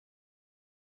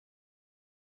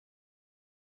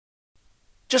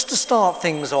Just to start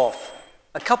things off,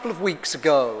 a couple of weeks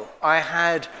ago, I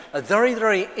had a very,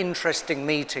 very interesting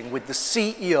meeting with the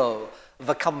CEO of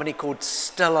a company called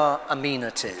Stellar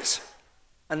Amenities.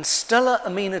 And Stellar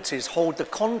Amenities hold the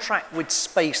contract with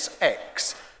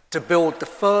SpaceX to build the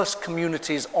first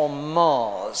communities on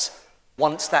Mars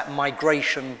once that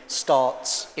migration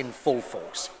starts in full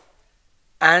force.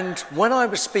 And when I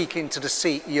was speaking to the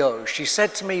CEO, she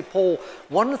said to me, Paul,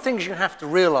 one of the things you have to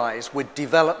realize with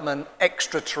development,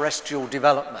 extraterrestrial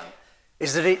development,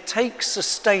 is that it takes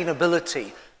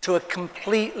sustainability to a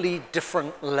completely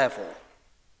different level.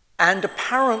 And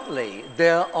apparently,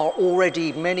 there are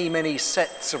already many, many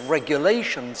sets of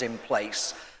regulations in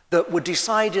place that were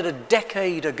decided a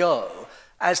decade ago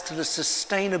as to the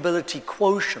sustainability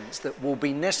quotients that will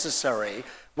be necessary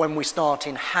when we start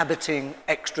inhabiting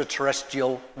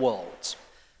extraterrestrial worlds.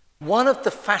 One of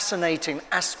the fascinating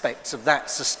aspects of that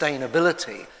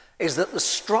sustainability is that the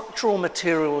structural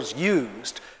materials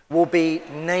used will be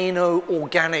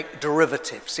nano-organic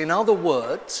derivatives. In other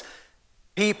words,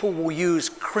 people will use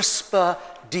CRISPR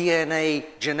DNA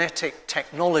genetic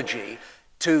technology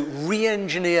to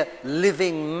re-engineer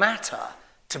living matter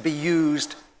to be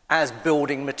used as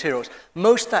building materials.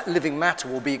 Most of that living matter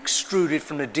will be extruded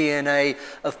from the DNA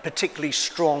of particularly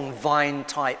strong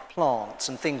vine-type plants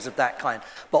and things of that kind,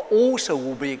 but also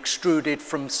will be extruded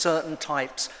from certain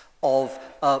types of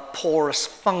porous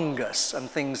fungus and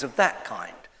things of that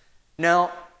kind.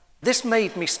 Now, this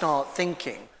made me start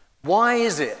thinking, why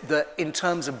is it that in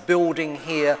terms of building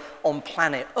here on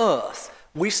planet Earth,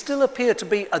 we still appear to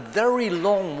be a very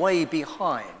long way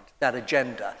behind that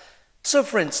agenda? So,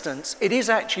 for instance, it is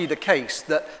actually the case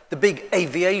that the big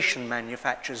aviation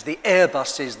manufacturers, the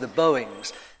Airbuses, the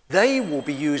Boeings, they will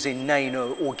be using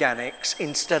nano-organics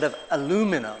instead of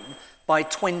aluminum by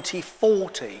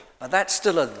 2040. But that's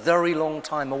still a very long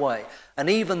time away. And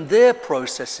even their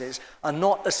processes are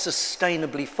not as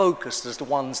sustainably focused as the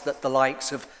ones that the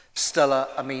likes of Stellar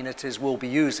Amenities will be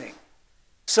using.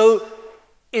 So,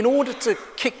 in order to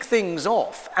kick things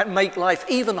off and make life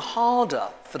even harder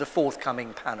for the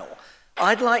forthcoming panel,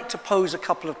 I'd like to pose a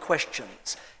couple of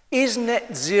questions. Is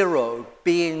net zero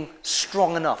being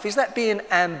strong enough? Is that being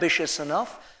ambitious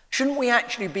enough? Shouldn't we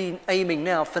actually be aiming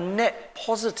now for net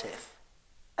positive?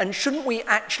 And shouldn't we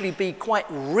actually be quite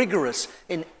rigorous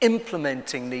in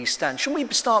implementing these standards? Shouldn't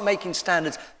we start making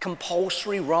standards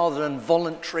compulsory rather than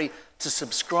voluntary to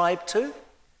subscribe to?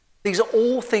 These are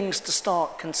all things to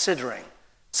start considering.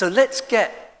 So let's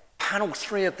get panel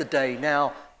 3 of the day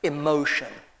now in motion.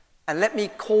 And let me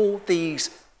call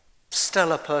these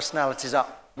stellar personalities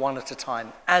up one at a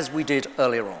time, as we did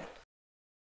earlier on.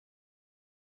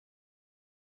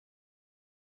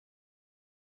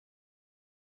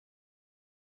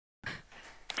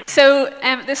 So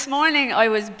this morning I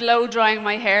was blow drying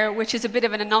my hair, which is a bit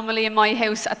of an anomaly in my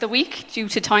house at the week due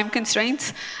to time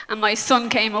constraints. And my son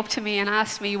came up to me and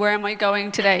asked me, where am I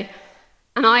going today?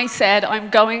 And I said, I'm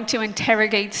going to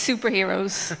interrogate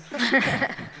superheroes.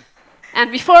 And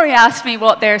before he asked me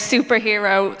what their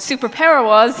superpower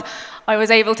was, I was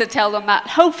able to tell them that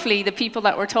hopefully the people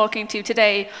that we're talking to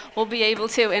today will be able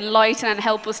to enlighten and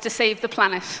help us to save the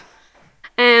planet.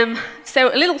 So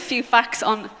a little few facts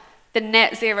on the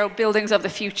net zero buildings of the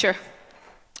future.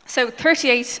 So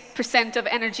 38% of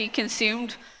energy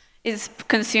consumed is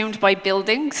consumed by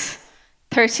buildings.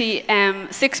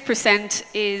 36%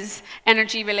 is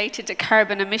energy related to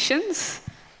carbon emissions.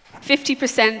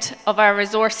 50% of our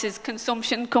resources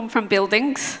consumption come from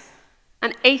buildings.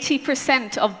 And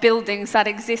 80% of buildings that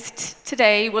exist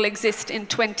today will exist in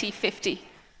 2050.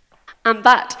 And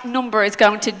that number is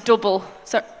going to double.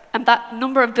 And that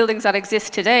number of buildings that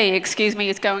exist today,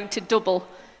 is going to double.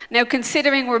 Now,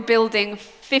 considering we're building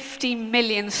 50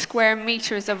 million square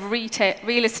meters of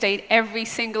real estate every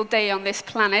single day on this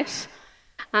planet,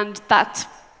 and that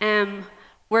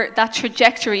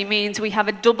trajectory means we have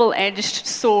a double-edged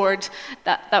sword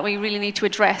that we really need to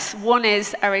address. One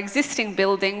is our existing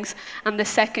buildings, and the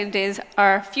second is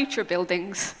our future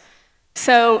buildings.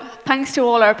 So thanks to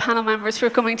all our panel members for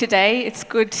coming today. It's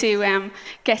good to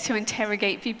get to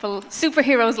interrogate people,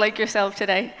 superheroes like yourself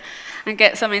today, and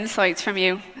get some insights from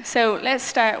you. So let's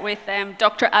start with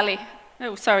Dr. Ali.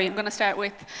 Oh, sorry, I'm going to start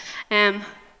with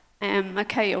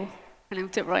Makayo. I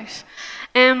pronounced it right.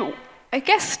 I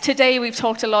guess today we've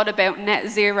talked a lot about net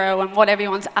zero and what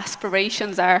everyone's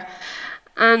aspirations are,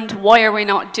 and why are we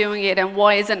not doing it, and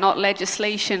why is it not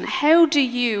legislation? How do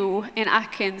you, in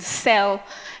Atkins, sell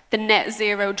the net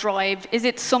zero drive? Is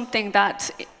it something that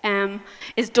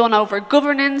is done over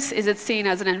governance? Is it seen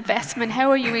as an investment? How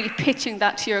are you really pitching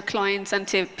that to your clients and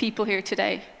to people here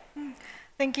today?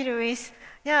 Thank you, Luis.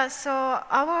 Yeah, so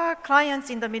our clients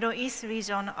in the Middle East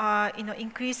region are,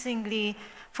 increasingly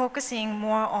focusing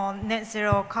more on net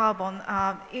zero carbon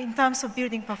in terms of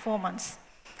building performance.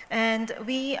 And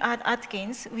we at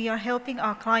Atkins, we are helping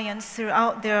our clients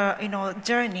throughout their,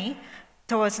 journey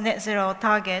towards net zero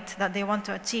target that they want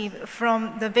to achieve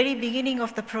from the very beginning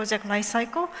of the project life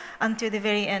cycle until the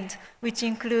very end, which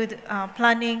include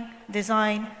planning,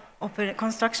 design,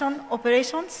 construction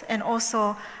operations, and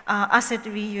also asset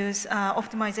reuse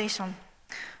optimization.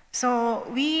 So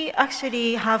we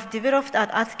actually have developed at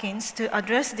Atkins to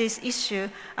address this issue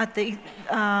at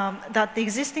that the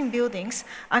existing buildings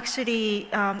actually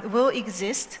will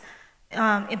exist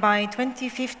by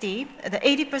 2050. The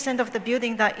 80% of the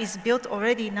building that is built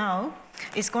already now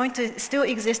is going to still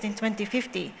exist in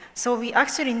 2050. So we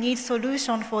actually need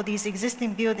solution for these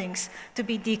existing buildings to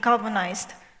be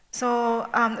decarbonized. So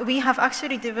we have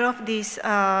actually developed this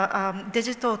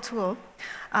digital tool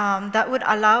that would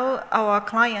allow our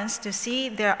clients to see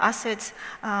their assets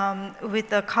with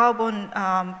the carbon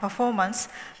performance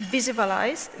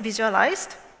visualized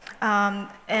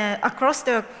across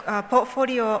their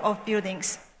portfolio of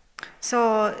buildings.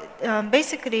 So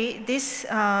basically, this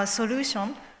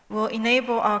solution will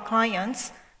enable our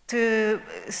clients to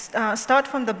start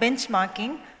from the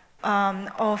benchmarking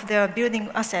of their building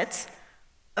assets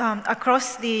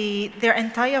across their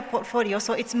entire portfolio.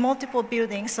 So it's multiple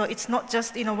buildings, so it's not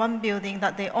just one building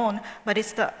that they own, but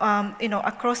it's the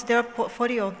across their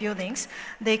portfolio of buildings.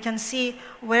 They can see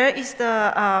where is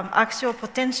the actual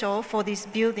potential for these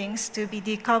buildings to be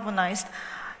decarbonized,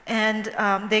 and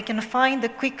they can find the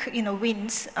quick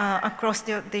wins across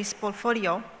this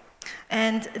portfolio.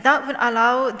 And that would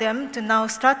allow them to now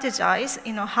strategize,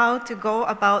 how to go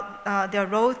about their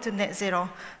road to net zero.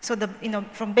 So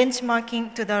from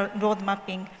benchmarking to the road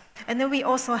mapping. And then we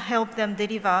also help them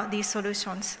deliver these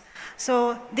solutions.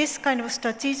 So this kind of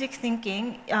strategic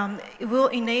thinking will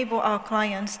enable our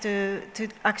clients to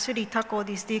actually tackle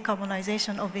this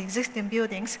decarbonization of existing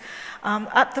buildings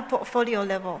at the portfolio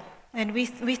level. And we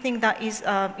think that is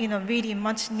really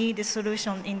much needed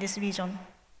solution in this region.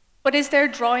 But is their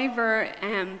driver,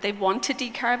 they want to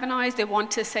decarbonize, they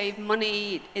want to save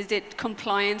money? Is it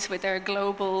compliance with their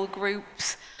global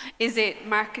groups? Is it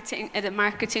a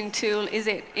marketing tool? Is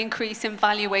it increase in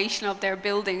valuation of their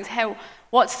buildings?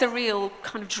 What's the real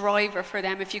kind of driver for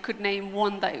them, if you could name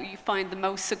one that you find the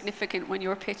most significant when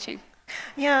you're pitching?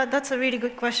 Yeah, that's a really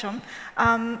good question.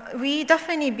 We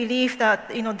definitely believe that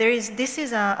this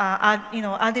is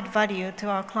added value to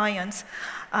our clients.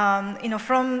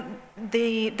 From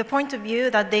the point of view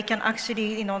that they can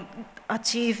actually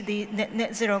achieve the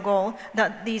net zero goal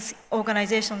that these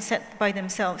organizations set by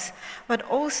themselves, but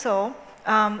also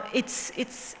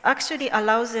it's actually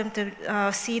allows them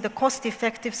to see the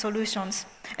cost-effective solutions,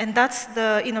 and that's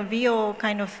the real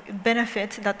kind of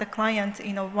benefit that the client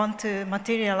want to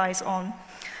materialize on.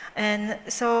 And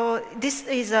so this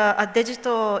is a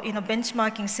digital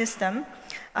benchmarking system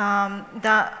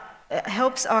that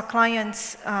helps our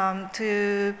clients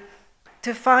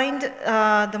to find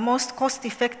the most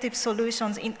cost-effective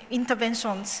solutions,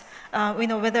 interventions,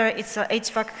 whether it's a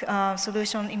HVAC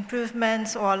solution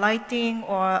improvements or lighting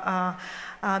or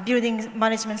building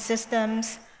management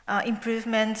systems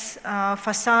improvements,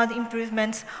 facade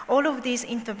improvements. All of these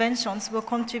interventions will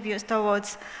contribute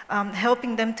towards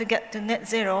helping them to get to net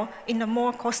zero in a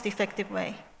more cost-effective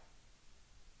way.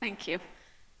 Thank you.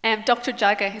 Dr.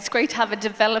 Jaga, it's great to have a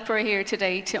developer here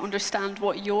today to understand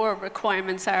what your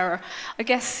requirements are. I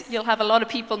guess you'll have a lot of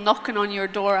people knocking on your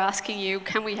door asking you,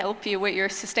 can we help you with your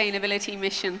sustainability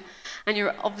mission? And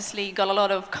you're obviously got a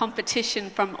lot of competition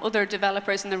from other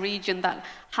developers in the region that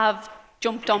have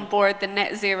jumped on board the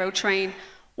net zero train.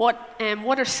 What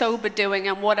are SOBA doing,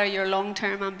 and what are your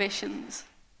long-term ambitions?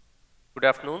 Good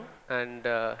afternoon, and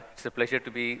it's a pleasure to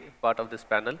be part of this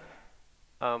panel.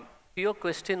 To your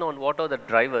question on what are the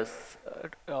drivers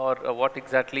or what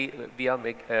exactly we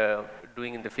are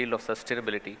doing in the field of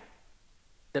sustainability,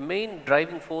 the main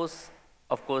driving force,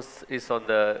 of course, is on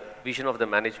the vision of the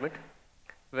management,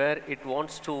 where it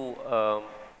wants to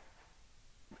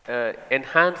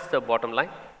enhance the bottom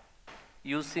line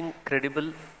using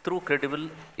credible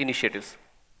initiatives.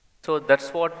 So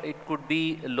that's what it could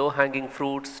be, low-hanging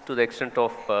fruits to the extent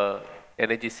of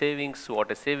energy savings,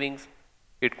 water savings.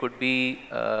 It could be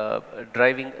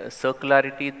driving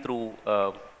circularity through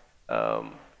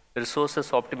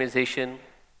resources optimization,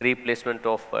 replacement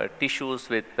of tissues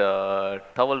with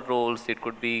towel rolls. It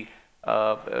could be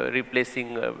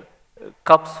replacing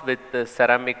cups with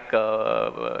ceramic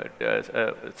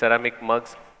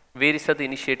mugs. Various other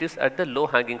initiatives at the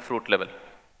low-hanging fruit level.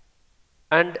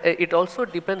 And it also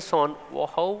depends on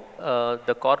how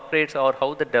the corporates or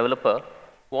how the developer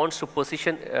wants to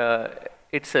position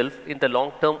itself in the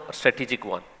long-term strategic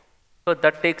one. So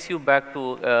that takes you back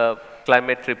to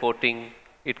climate reporting,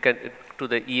 to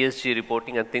the ESG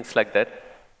reporting and things like that,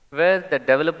 where the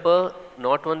developer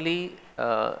not only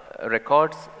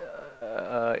records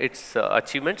its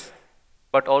achievements,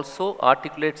 but also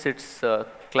articulates its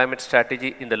climate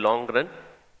strategy in the long run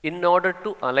in order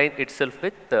to align itself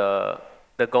with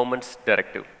the government's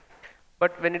directive.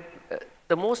 But when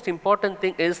the most important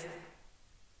thing is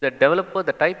the developer,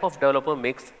 the type of developer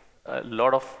makes a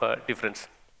lot of difference.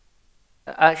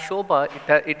 As Shobha,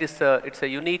 it's a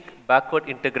unique backward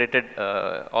integrated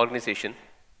organization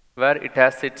where it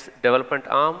has its development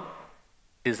arm,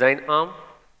 design arm,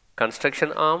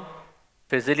 construction arm,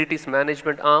 facilities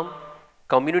management arm,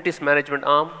 communities management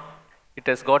arm. It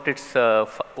has got its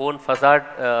own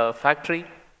facade factory.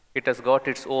 It has got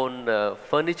its own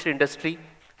furniture industry.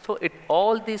 So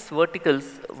all these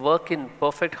verticals work in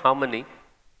perfect harmony,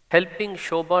 helping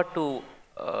Shobha to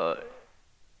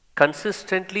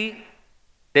consistently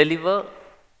deliver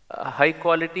high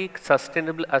quality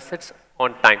sustainable assets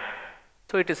on time.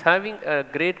 So it is having a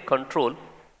great control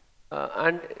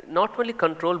and not only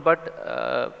control but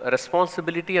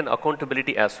responsibility and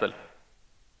accountability as well.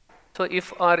 So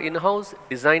if our in-house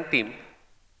design team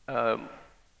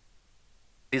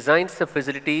designs a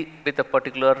facility with a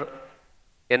particular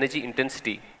energy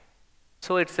intensity,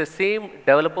 so it's the same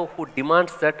developer who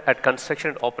demands that at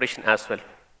construction and operation as well.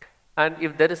 And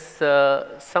if there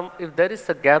is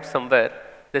a gap somewhere,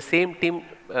 the same team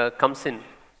comes in.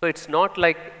 So it's not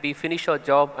like we finish our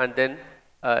job and then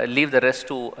leave the rest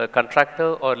to a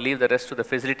contractor or leave the rest to the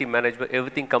facility manager.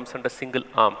 Everything comes under single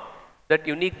arm. That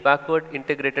unique backward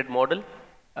integrated model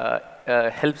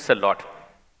helps a lot.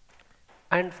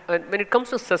 And when it comes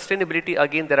to sustainability,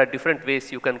 again, there are different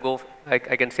ways you can go. I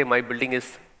can say my building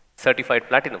is certified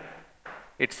platinum.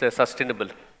 It's sustainable.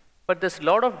 But there's a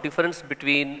lot of difference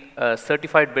between a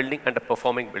certified building and a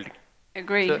performing building.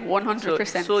 Agree,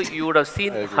 100%. So you would have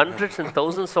seen hundreds and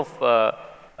thousands of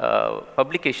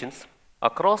publications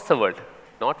across the world,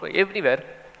 not everywhere,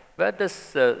 where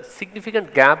there's a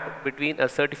significant gap between a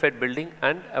certified building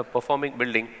and a performing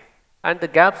building. And the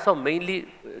gaps are mainly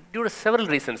due to several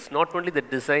reasons, not only the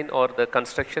design or the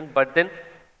construction, but then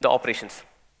the operations.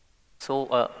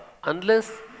 So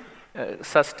unless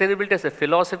sustainability as a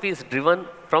philosophy is driven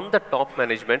from the top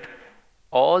management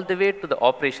all the way to the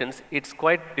operations, it's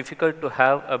quite difficult to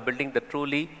have a building that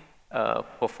truly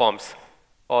performs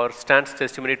or stands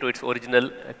testimony to its original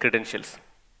credentials.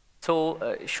 So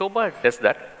Shobha does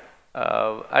that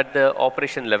at the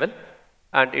operation level.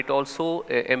 And it also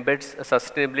embeds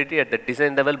sustainability at the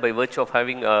design level by virtue of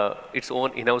having its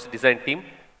own in-house design team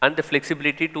and the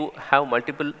flexibility to have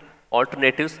multiple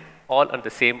alternatives all under the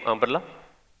same umbrella.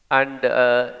 And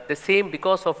the same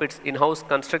because of its in-house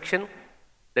construction,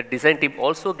 the design team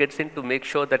also gets in to make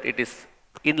sure that it is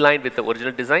in line with the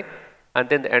original design, and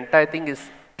then the entire thing is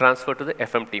transferred to the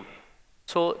FM team.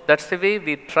 So that's the way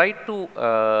we try to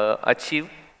achieve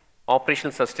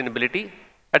operational sustainability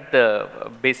at the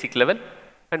basic level.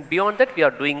 And beyond that, we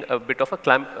are doing a bit of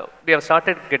we have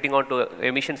started getting onto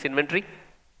emissions inventory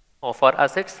of our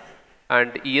assets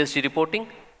and ESG reporting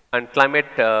and climate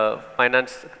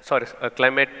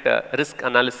climate risk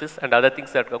analysis and other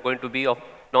things that are going to be of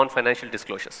non-financial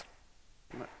disclosures.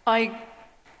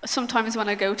 Sometimes when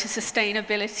I go to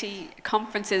sustainability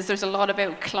conferences, there's a lot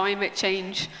about climate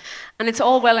change. And it's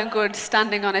all well and good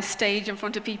standing on a stage in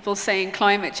front of people saying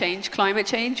climate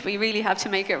change. We really have to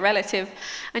make it relative.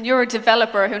 And you're a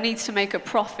developer who needs to make a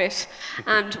profit.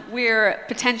 And we're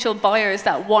potential buyers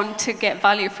that want to get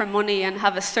value for money and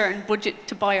have a certain budget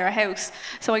to buy our house.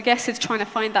 So I guess it's trying to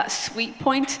find that sweet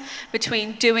point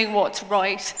between doing what's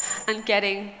right and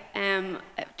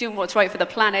doing what's right for the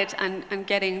planet and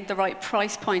getting the right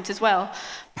price point as well.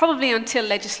 Probably until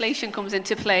legislation comes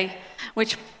into play,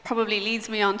 which probably leads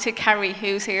me on to Carrie,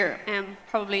 who's here,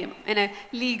 probably in a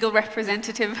legal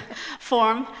representative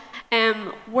form.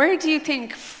 Where do you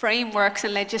think frameworks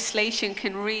and legislation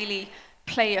can really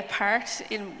play a part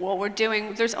in what we're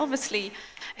doing? There's obviously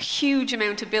a huge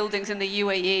amount of buildings in the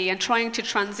UAE, and trying to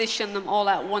transition them all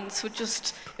at once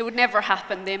it would never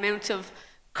happen. The amount of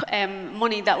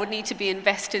money that would need to be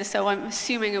invested, so I'm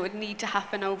assuming it would need to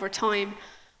happen over time.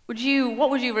 What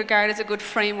would you regard as a good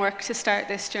framework to start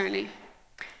this journey?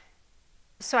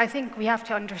 So I think we have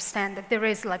to understand that there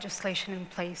is legislation in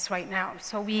place right now.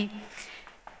 So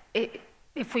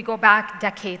if we go back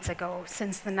decades ago,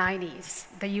 since the 90s,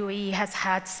 the UAE has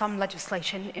had some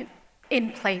legislation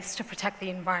in place to protect the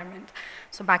environment.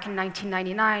 So back in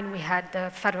 1999, we had the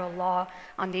federal law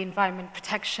on the environment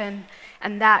protection,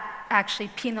 and that actually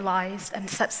penalized and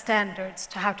set standards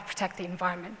to how to protect the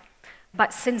environment.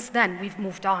 But since then, we've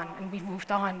moved on, and we've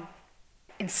moved on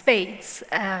in spades,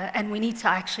 and we need to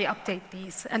actually update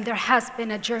these. And there has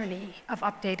been a journey of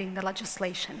updating the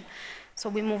legislation. So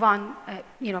we move on,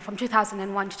 from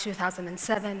 2001 to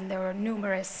 2007, there were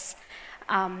numerous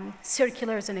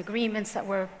circulars and agreements that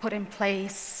were put in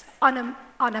place on a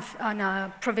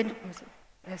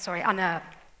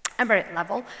emirate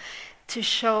level to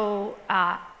show,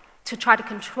 to try to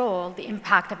control the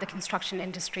impact of the construction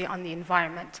industry on the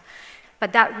environment.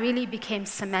 But that really became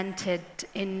cemented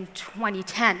in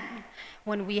 2010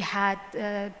 when we had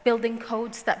building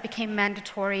codes that became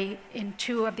mandatory in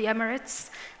 2 of the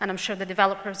emirates, and I'm sure the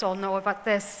developers all know about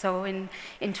this. So in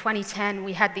 2010,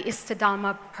 we had the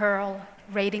Istidama Pearl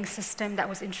rating system that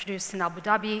was introduced in Abu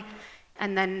Dhabi,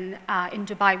 and then in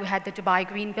Dubai, we had the Dubai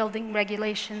Green Building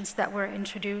Regulations that were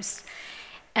introduced.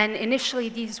 And initially,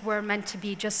 these were meant to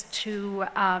be just to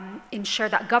ensure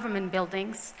that government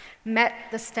buildings met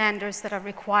the standards that are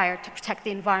required to protect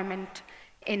the environment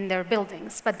in their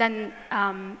buildings. But then,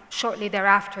 shortly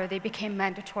thereafter, they became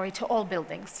mandatory to all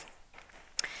buildings.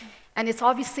 And it's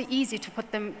obviously easy to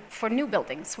put them for new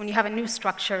buildings. When you have a new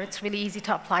structure, it's really easy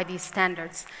to apply these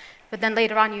standards. But then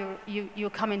later on, you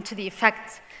come into the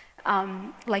effect,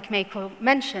 like Meiko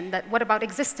mentioned, that what about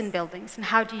existing buildings, and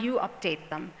how do you update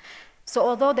them? So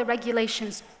although the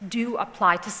regulations do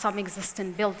apply to some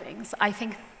existing buildings, I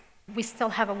think we still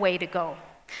have a way to go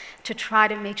to try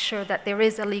to make sure that there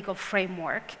is a legal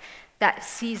framework that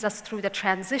sees us through the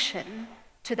transition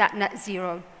to that net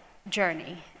zero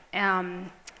journey. And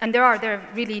there are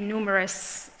really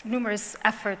numerous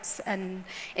efforts and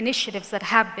initiatives that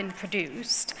have been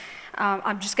produced.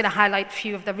 I'm just going to highlight a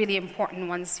few of the really important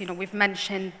ones. We've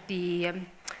mentioned the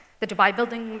Dubai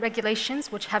Building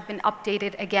Regulations, which have been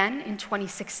updated again in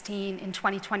 2016, in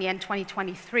 2020, and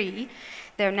 2023.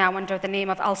 They're now under the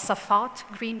name of Al Safat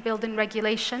Green Building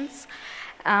Regulations.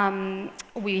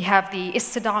 We have the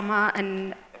Istidama,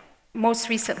 and most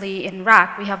recently in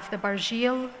RAC, we have the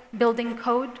Barjeel Building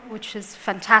Code, which is a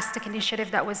fantastic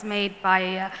initiative that was made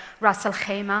by Ras Al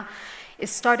Khaimah. It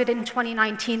started in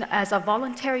 2019 as a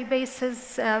voluntary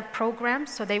basis program,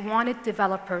 so they wanted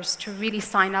developers to really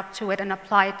sign up to it and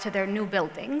apply it to their new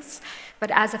buildings.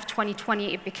 But as of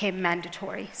 2020, it became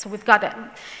mandatory. So we've got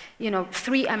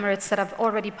 3 emirates that have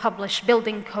already published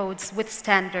building codes with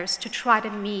standards to try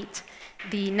to meet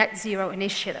the net zero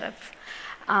initiative.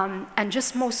 And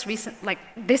just most recent, like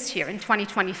this year in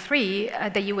 2023,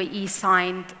 the UAE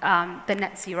signed the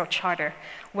Net Zero Charter,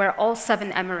 where all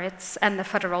 7 emirates and the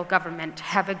federal government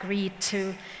have agreed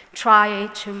to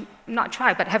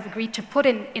have agreed to put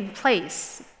in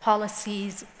place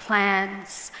policies,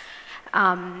 plans,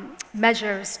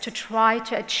 measures to try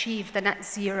to achieve the net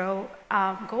zero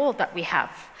goal that we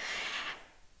have.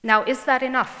 Now, is that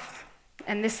enough?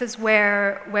 And this is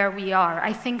where we are.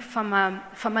 I think from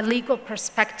a legal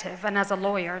perspective, and as a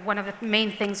lawyer, one of the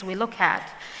main things we look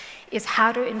at is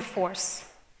how to enforce.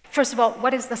 First of all,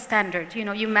 what is the standard?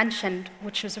 You mentioned,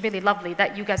 which was really lovely,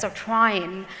 that you guys are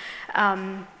trying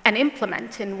and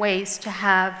implement in ways to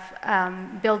have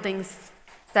buildings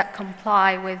that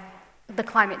comply with the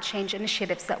climate change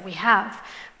initiatives that we have.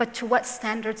 But to what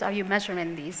standards are you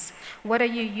measuring these? What are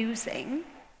you using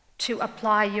to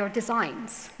apply your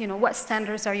designs? What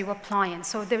standards are you applying?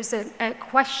 So there's a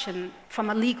question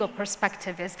from a legal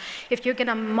perspective is, if you're going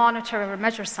to monitor or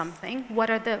measure something, what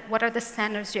are the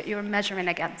standards that you're measuring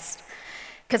against?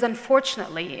 Because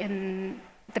unfortunately, in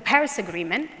the Paris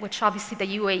Agreement, which obviously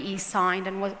the UAE signed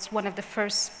and was the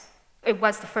first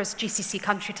GCC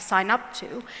country to sign up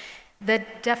to, the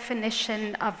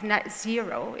definition of net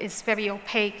zero is very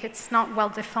opaque. It's not well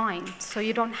defined. So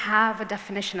you don't have a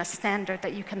definition, a standard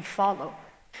that you can follow.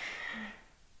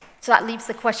 So that leaves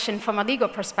the question from a legal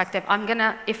perspective.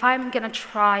 If I'm gonna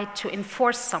try to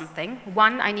enforce something,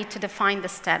 1, I need to define the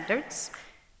standards.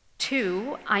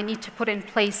 2, I need to put in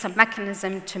place a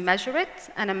mechanism to measure it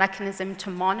and a mechanism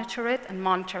to monitor it and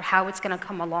monitor how it's gonna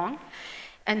come along.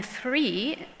 And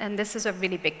 3, and this is a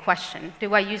really big question,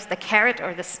 do I use the carrot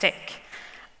or the stick?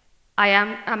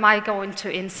 Am I going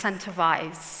to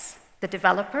incentivize the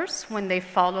developers when they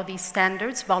follow these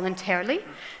standards voluntarily?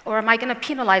 Or am I going to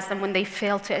penalize them when they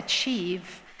fail to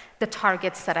achieve the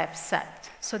targets that I've set?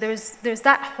 So there's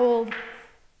that whole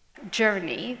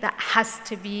journey that has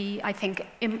to be, I think,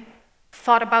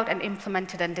 thought about and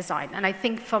implemented and designed. And I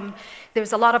think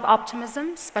there's a lot of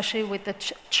optimism, especially with the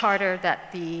charter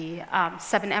that the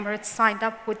 7 emirates signed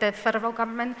up with the federal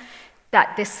government,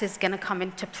 that this is going to come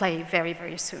into play very,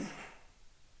 very soon.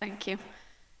 Thank you.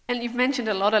 And you've mentioned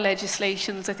a lot of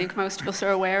legislations. I think most of us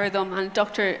are aware of them. And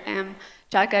Dr.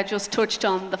 Jaga just touched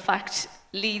on the fact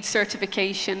LEED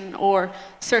certification or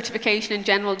certification in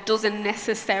general doesn't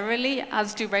necessarily,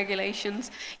 as do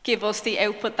regulations, give us the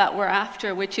output that we're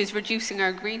after, which is reducing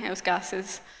our greenhouse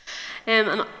gases.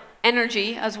 And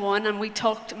energy as one, and we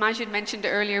talked, Majid mentioned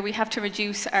earlier, we have to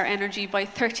reduce our energy by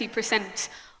 30%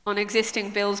 on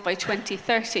existing bills by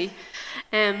 2030.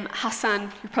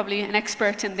 Hassan, you're probably an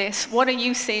expert in this. What are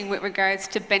you seeing with regards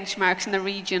to benchmarks in the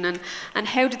region, and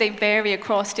how do they vary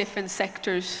across different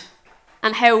sectors?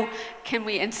 And how can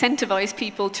we incentivize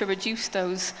people to reduce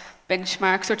those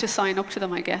benchmarks or to sign up to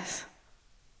them, I guess?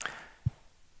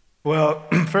 Well,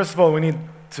 first of all, we need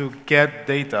to get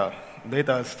data.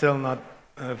 Data is still not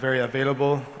very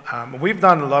available. We've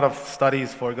done a lot of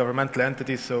studies for governmental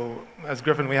entities, so as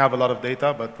Griffin, we have a lot of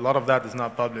data, but a lot of that is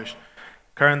not published.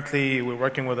 Currently, we're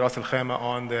working with Ras Al Khaimah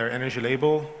on their energy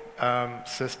label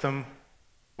system,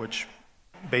 which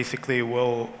basically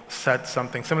will set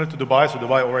something similar to Dubai. So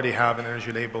Dubai already have an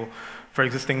energy label for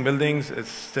existing buildings.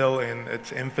 It's still in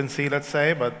its infancy, let's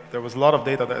say, but there was a lot of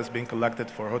data that is being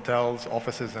collected for hotels,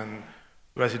 offices, and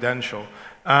residential.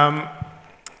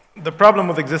 The problem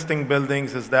with existing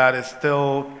buildings is that it's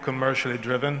still commercially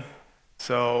driven.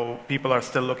 So people are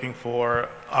still looking for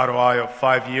ROI of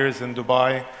 5 years in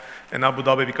Dubai. In Abu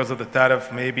Dhabi, because of the tariff,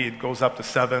 maybe it goes up to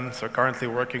 7. So currently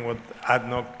working with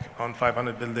ADNOC on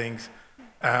 500 buildings.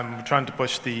 We're trying to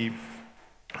push the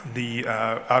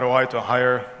ROI to a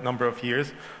higher number of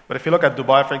years. But if you look at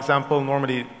Dubai, for example,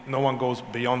 normally no one goes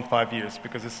beyond 5 years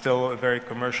because it's still a very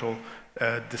commercial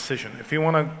decision. If you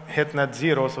want to hit net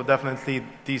zero, so definitely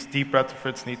these deep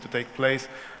retrofits need to take place.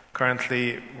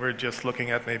 Currently, we're just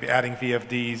looking at maybe adding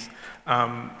VFDs,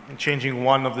 changing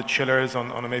one of the chillers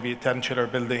on a maybe 10-chiller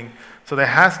building. So there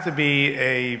has to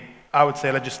be I would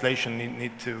say legislation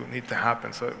need to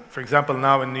happen. So for example,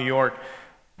 now in New York,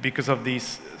 because of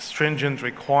these stringent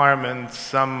requirements,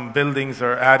 some buildings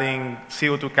are adding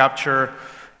CO2 capture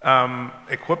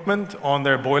equipment on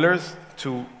their boilers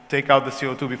to take out the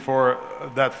CO2 before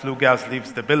that flue gas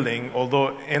leaves the building,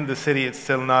 although in the city it's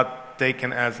still not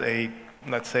taken as a,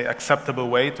 let's say, acceptable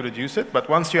way to reduce it. But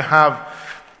once you have,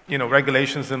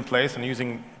 regulations in place and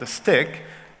using the stick,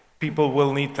 people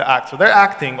will need to act. So they're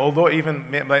acting, although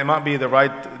even it might not be the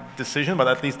right decision, but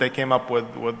at least they came up with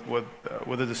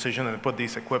a decision and put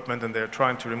these equipment, and they're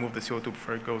trying to remove the CO2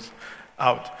 before it goes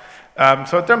out.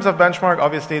 So in terms of benchmark,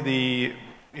 obviously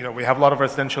we have a lot of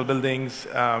residential buildings,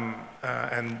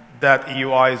 and that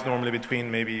EUI is normally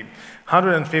between maybe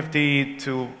 150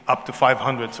 to up to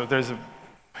 500. So there's a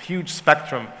huge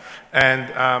spectrum, and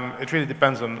it really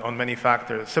depends on many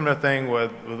factors. Similar thing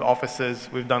with offices.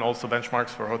 We've done also benchmarks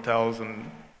for hotels, and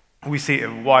we see a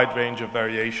wide range of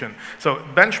variation. So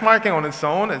benchmarking on its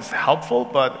own is helpful,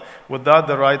 but without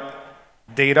the right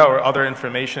data or other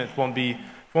information, it won't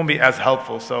be as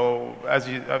helpful. So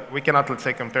we cannot, let's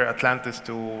say, compare Atlantis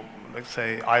to, let's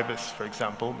say, Ibis, for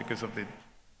example, because of the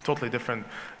totally different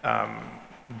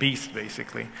beast,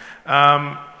 basically.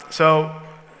 So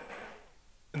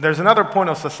there's another point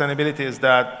of sustainability is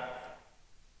that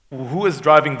who is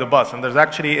driving the bus? And there's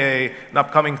actually an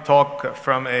upcoming talk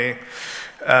from a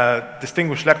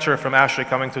distinguished lecturer from ASHRAE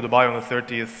coming to Dubai on the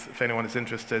 30th, if anyone is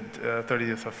interested,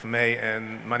 30th of May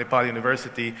in Manipal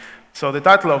University. So the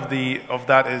title of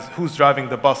that is Who's Driving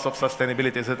the Bus of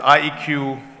Sustainability? Is it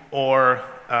IEQ or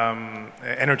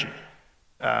energy?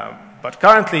 But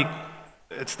currently,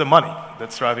 it's the money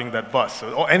that's driving that bus.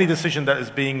 So any decision that is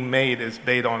being made is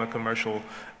based on a commercial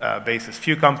basis.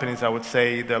 Few companies, I would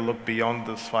say, that look beyond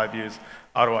those 5 years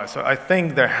ROI. So I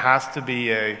think there has to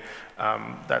be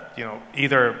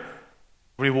either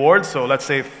rewards. So let's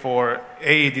say for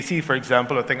AEDC, for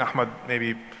example, I think Ahmad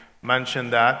maybe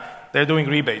mentioned that they're doing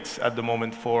rebates at the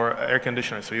moment for air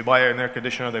conditioners. So you buy an air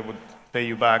conditioner, they would pay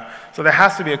you back. So there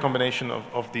has to be a combination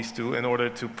of these two in order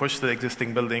to push the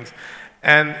existing buildings.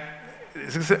 And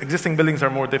existing buildings are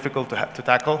more difficult to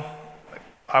tackle.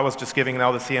 I was just giving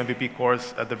now the CMVP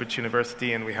course at the British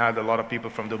University, and we had a lot of people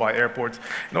from Dubai airports.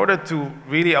 In order to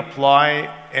really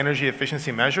apply energy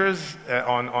efficiency measures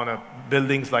on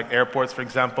buildings like airports, for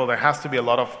example, there has to be a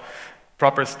lot of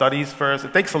proper studies first.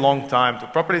 It takes a long time to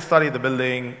properly study the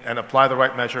building and apply the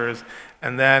right measures,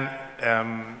 and then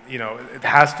it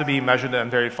has to be measured and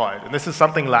verified. And this is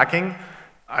something lacking.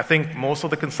 I think most of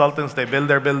the consultants, they build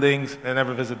their buildings, they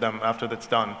never visit them after that's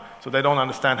done. So they don't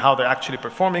understand how they're actually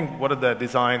performing, what did the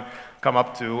design come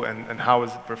up to, and how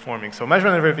is it performing. So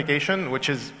measurement and verification, which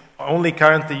is only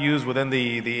currently used within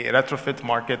the retrofit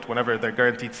market whenever they're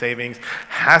guaranteed savings,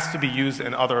 has to be used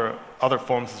in other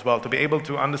forms as well, to be able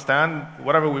to understand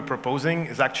whatever we're proposing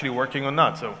is actually working or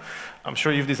not. So I'm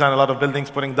sure you've designed a lot of buildings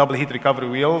putting double heat recovery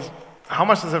wheels. How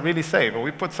much does it really save? Well,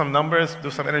 we put some numbers,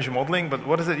 do some energy modeling, but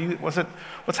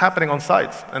what's happening on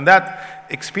site? And that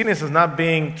experience is not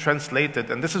being translated.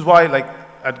 And this is why, like,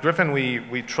 at Griffin,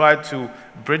 we try to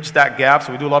bridge that gap.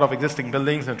 So we do a lot of existing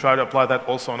buildings and try to apply that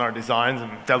also on our designs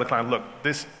and tell the client, look,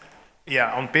 this,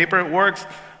 yeah, on paper it works.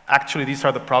 Actually, these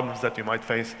are the problems that you might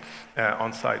face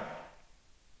on site.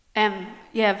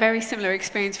 Yeah, very similar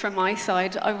experience from my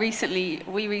side.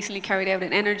 We recently carried out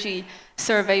an energy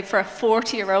survey for a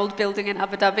 40-year-old building in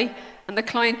Abu Dhabi, and the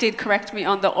client did correct me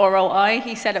on the ROI.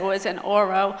 He said it was an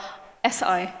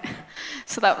ROSI.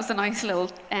 So that was a nice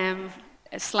little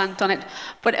slant on it.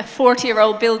 But a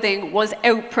 40-year-old building was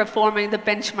outperforming the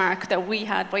benchmark that we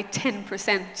had by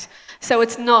 10%. So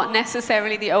it's not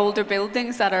necessarily the older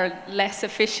buildings that are less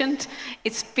efficient.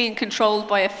 It's being controlled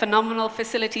by a phenomenal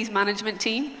facilities management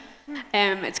team.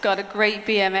 It's got a great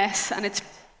BMS, and it's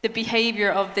the behavior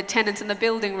of the tenants in the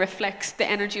building reflects the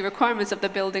energy requirements of the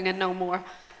building and no more.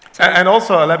 So and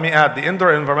also, let me add, the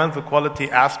indoor environmental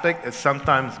quality aspect is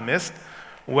sometimes missed,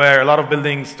 where a lot of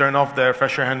buildings turn off their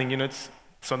fresh air handling units.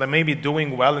 So they may be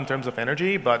doing well in terms of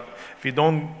energy, but if you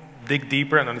don't dig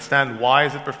deeper and understand why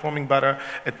is it performing better,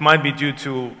 it might be due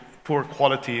to poor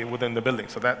quality within the building.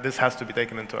 So this has to be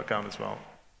taken into account as well.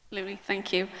 Absolutely,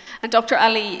 thank you. And Dr.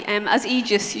 Ali, as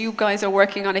Aegis, you guys are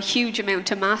working on a huge amount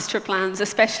of master plans,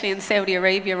 especially in Saudi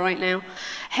Arabia right now.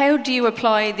 How do you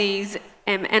apply these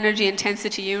energy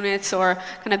intensity units or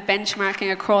kind of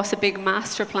benchmarking across a big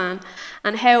master plan?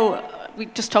 And how, we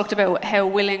just talked about how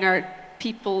willing are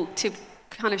people to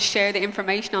kind of share the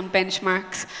information on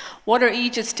benchmarks. What are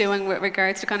Aegis doing with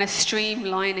regards to kind of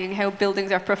streamlining how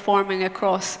buildings are performing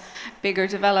across bigger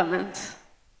developments?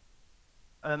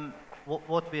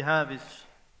 What we have is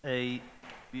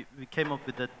we came up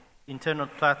with an internal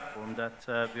platform that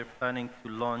we're planning to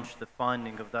launch the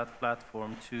finding of that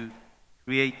platform to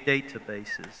create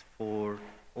databases for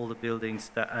all the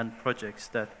buildings and projects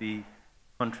that we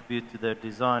contribute to their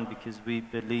design, because we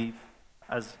believe,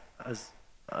 as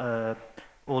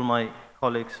all my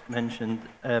colleagues mentioned,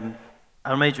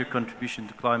 our major contribution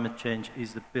to climate change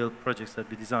is the build projects that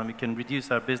we design. We can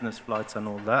reduce our business flights and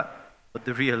all that, but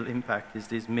the real impact is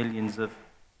these millions of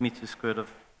meters squared of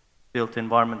built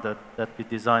environment that we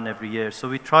design every year. So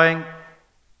we're trying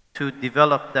to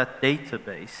develop that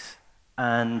database,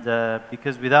 and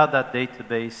because without that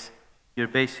database, you're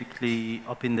basically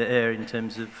up in the air in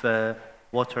terms of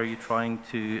what are you trying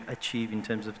to achieve in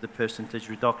terms of the percentage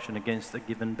reduction against a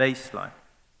given baseline.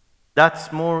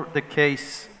 That's more the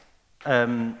case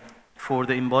for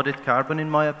the embodied carbon, in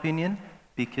my opinion,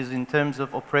 because in terms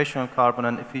of operational carbon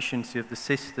and efficiency of the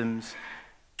systems,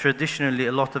 traditionally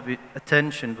a lot of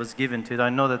attention was given to it. I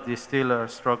know that they still are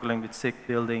struggling with sick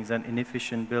buildings and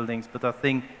inefficient buildings, but I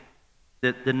think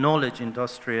that the knowledge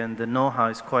industry and the know-how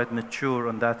is quite mature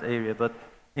on that area. But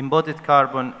embodied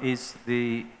carbon is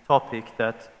the topic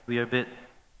that we are a bit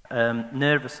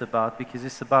nervous about, because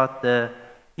it's about the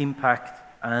impact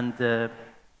and the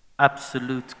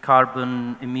absolute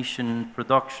carbon emission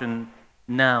production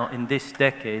now in this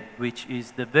decade, which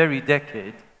is the very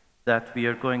decade that we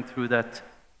are going through that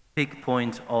peak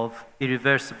point of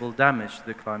irreversible damage to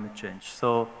the climate change.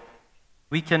 So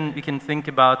we can think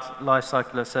about life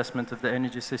cycle assessment of the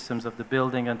energy systems of the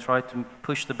building and try to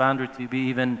push the boundary to be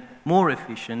even more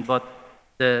efficient, but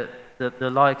the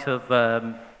likes of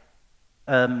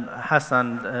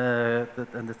Hassan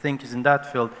and the thinkers in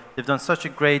that field, they've done such a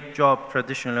great job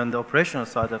traditionally on the operational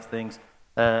side of things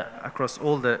across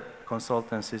all the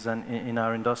consultancies and in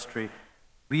our industry.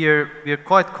 We are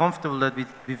quite comfortable that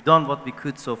we've done what we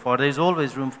could so far. There's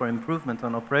always room for improvement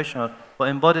on operational, but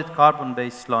embodied carbon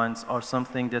baselines are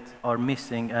something that are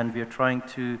missing, and we're trying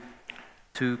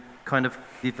to kind of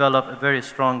develop a very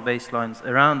strong baselines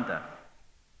around that.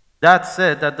 That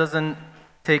said, that doesn't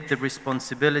take the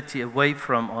responsibility away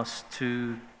from us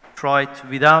to try to,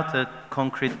 without a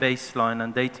concrete baseline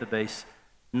and database,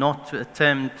 not to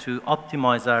attempt to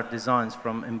optimize our designs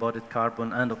from embodied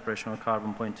carbon and operational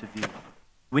carbon point of view.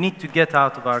 We need to get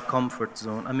out of our comfort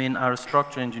zone. I mean, our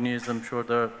structure engineers, I'm sure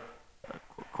there are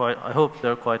I hope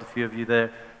there are quite a few of you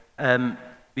there.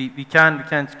 We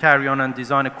can't carry on and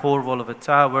design a core wall of a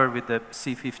tower with a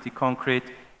C50 concrete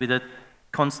with a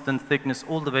constant thickness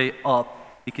all the way up,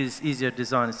 because it's easier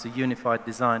design, it's a unified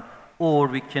design. Or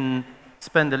we can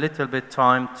spend a little bit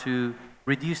time to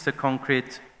reduce the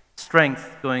concrete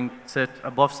strength going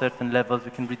above certain levels,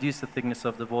 we can reduce the thickness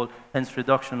of the wall, hence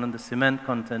reduction on the cement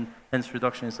content, hence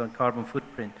reductions on carbon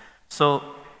footprint. So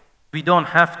we don't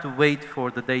have to wait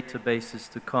for the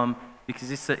databases to come, because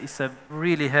it's a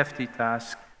really hefty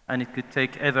task and it could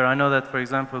take ever. I know that, for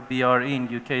example, BRE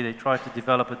in UK, they tried to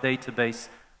develop a database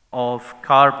of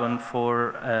carbon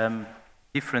for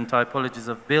different typologies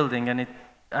of building,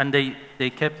 and they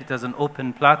kept it as an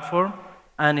open platform,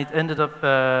 and it ended up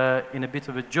in a bit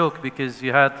of a joke, because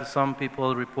you had some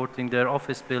people reporting their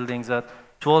office buildings at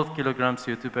 12 kilograms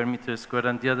CO2 per meter squared,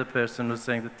 and the other person was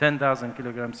saying that 10,000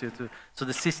 kilograms CO2. So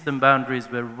the system boundaries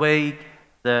were vague.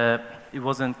 It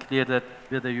wasn't clear that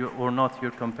whether you or not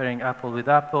you're comparing apple with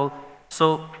apple.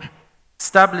 So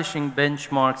establishing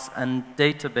benchmarks and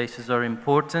databases are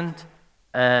important.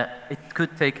 It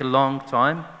could take a long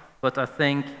time, but I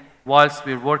think whilst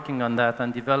we're working on that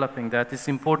and developing that, it's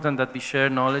important that we share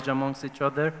knowledge amongst each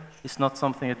other. It's not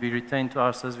something that we retain to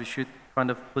ourselves. We should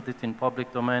kind of put it in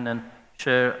public domain and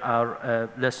share our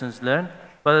lessons learned.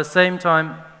 But at the same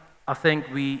time, I think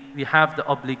we have the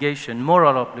obligation,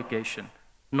 moral obligation,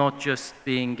 not just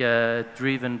being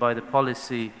driven by the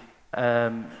policy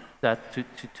that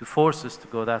to force us to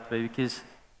go that way. Because,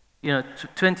 you know,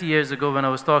 20 years ago when I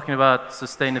was talking about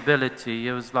sustainability,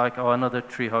 it was like, oh, another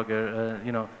tree hugger,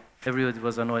 you know, everybody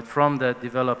was annoyed, from the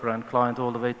developer and client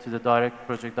all the way to the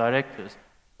project directors.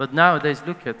 But nowadays,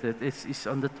 look at it, it's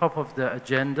on the top of the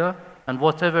agenda, and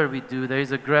whatever we do, there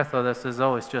is a Greta that says,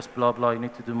 oh, it's just blah, blah, you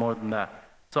need to do more than that.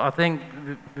 So I think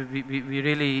we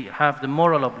really have the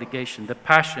moral obligation, the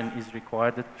passion is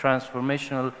required, the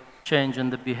transformational change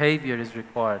and the behavior is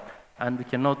required, and we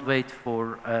cannot wait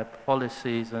for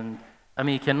policies, and I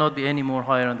mean, it cannot be any more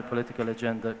higher on the political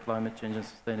agenda, climate change and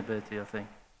sustainability, I think.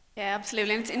 Yeah,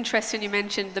 absolutely. And it's interesting you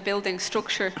mentioned the building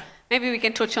structure. Maybe we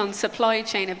can touch on supply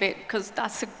chain a bit, because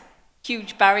that's a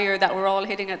huge barrier that we're all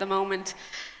hitting at the moment.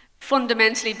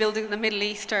 Fundamentally, buildings in the Middle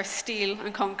East are steel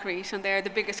and concrete, and they're the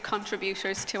biggest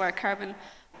contributors to our carbon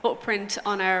footprint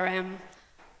on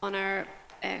our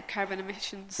carbon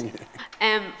emissions.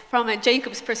 From a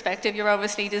Jacobs perspective, you're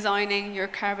obviously designing your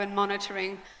carbon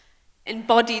monitoring,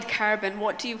 embodied carbon.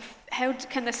 How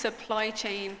can the supply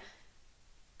chain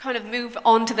kind of move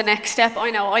on to the next step? I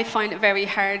know I find it very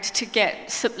hard to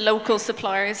get local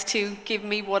suppliers to give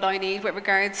me what I need with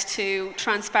regards to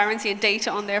transparency and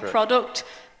data on their product.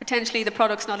 Potentially the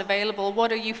product's not available.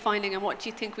 What are you finding, and what do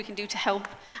you think we can do to help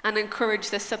and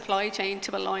encourage the supply chain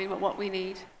to align with what we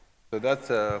need? So that's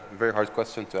a very hard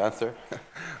question to answer.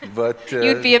 But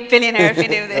you'd be a billionaire if you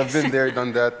knew this. I've been there,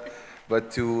 done that. But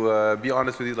to be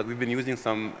honest with you, like, we've been using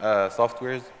some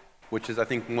softwares, which is, I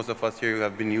think most of us here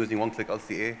have been using OneClick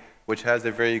LCA, which has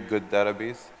a very good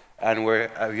database, and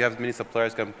where you have many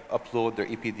suppliers can upload their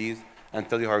EPDs and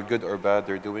tell you how good or bad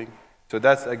they're doing. So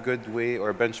that's a good way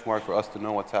or benchmark for us to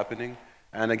know what's happening.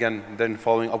 And again, then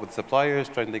following up with suppliers,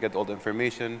 trying to get all the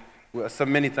information.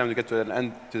 Many times we get to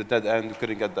the dead end, we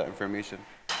couldn't get that information.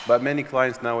 But many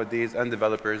clients nowadays and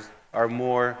developers are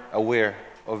more aware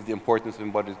of the importance of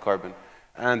embodied carbon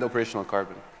and operational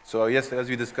carbon. So yes, as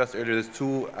we discussed earlier, there's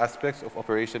two aspects of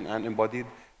operation and embodied.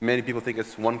 Many people think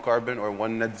it's one carbon or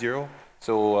one net zero.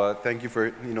 So thank you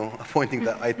for pointing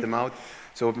that item out.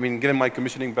 So I mean, given my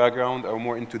commissioning background, I'm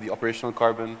more into the operational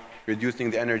carbon,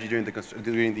 reducing the energy during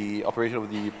the operation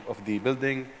of the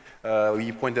building.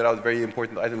 We pointed out a very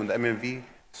important item in the MMV.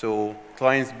 So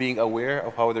clients being aware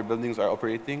of how their buildings are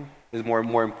operating is more and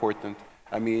more important.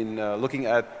 I mean, looking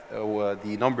at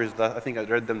the numbers, I think I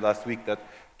read them last week, that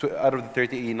out of the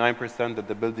 39% that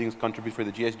the buildings contribute for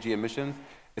the GHG emissions,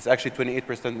 it's actually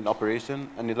 28% in operation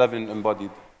and 11%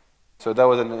 embodied. So that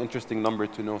was an interesting number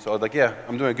to know. So I was like, yeah,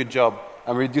 I'm doing a good job.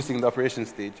 I'm reducing the operation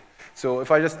stage. So if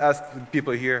I just ask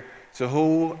people here, so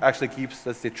who actually keeps,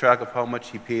 let's say, track of how much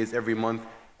he pays every month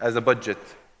as a budget?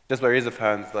 Just by raise of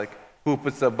hands, like, who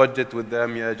puts a budget with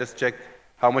them? Yeah, just check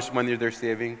how much money they're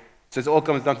saving. So it all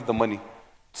comes down to the money.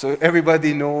 So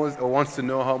everybody knows or wants to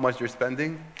know how much you're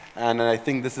spending. And I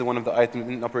think this is one of the items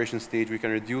in operation stage we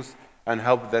can reduce and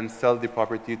help them sell the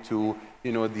property to,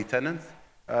 the tenants.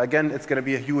 Again, it's going to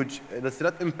be a huge, let's say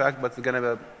not impact, but it's going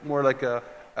to be more like a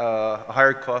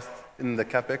higher cost in the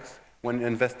capex when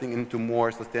investing into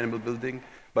more sustainable building.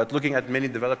 But looking at many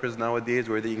developers nowadays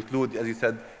where they include, as you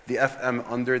said, the FM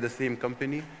under the same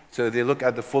company, so they look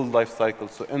at the full life cycle.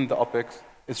 So in the OPEX,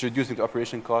 it's reducing the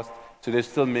operation cost, so they're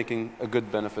still making a good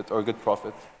benefit or a good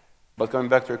profit. But coming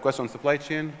back to your question on supply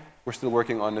chain, we're still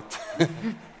working on it.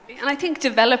 And I think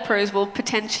developers will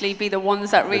potentially be the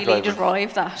ones that really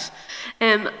drive that.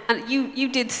 And you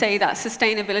did say that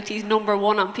sustainability is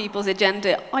 #1 on people's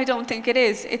agenda. I don't think it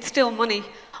is. It's still money.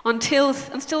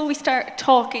 until we start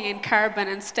talking in carbon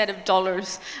instead of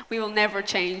dollars, we will never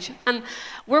change. And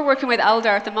we're working with Aldar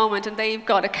at the moment, and they've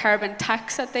got a carbon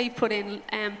tax that they put in.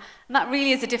 And that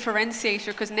really is a differentiator,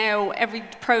 because now every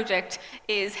project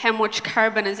is how much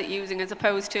carbon is it using, as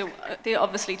opposed to, they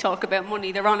obviously talk about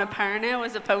money. They're on a par now,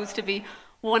 as opposed to be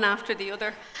one after the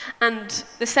other. And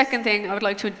the second thing I would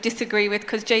like to disagree with,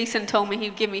 because Jason told me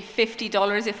he'd give me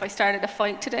 $50 if I started a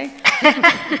fight today,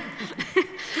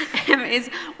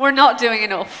 is we're not doing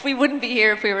enough. We wouldn't be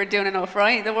here if we were doing enough,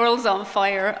 right? The world's on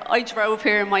fire. I drove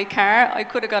here in my car. I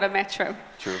could have got a metro.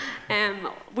 True.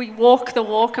 We walk the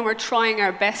walk, and we're trying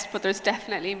our best, but there's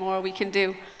definitely more we can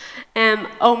do.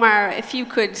 Omar, if you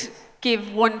could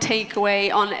give one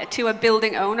takeaway to a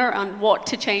building owner on what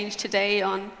to change today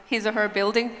on his or her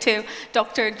building, to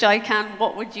Dr. Jaikan,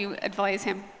 what would you advise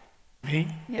him? Me?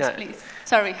 Yes, please.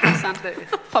 Sorry, Hassan.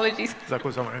 Apologies.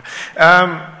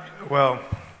 Well,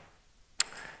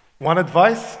 one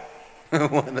advice?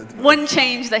 One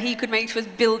change that he could make to his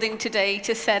building today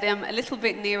to set him a little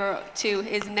bit nearer to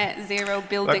his net zero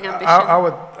building ambition.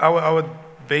 I would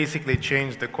basically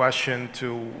change the question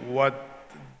to what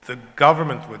the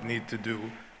government would need to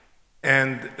do.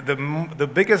 And the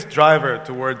biggest driver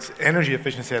towards energy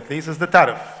efficiency, at least, is the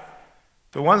tariff.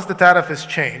 So once the tariff is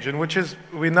changed, and which is,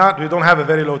 we don't have a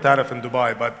very low tariff in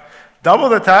Dubai, but double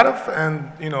the tariff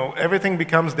and everything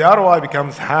becomes, the ROI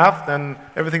becomes half, then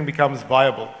everything becomes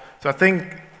viable. So I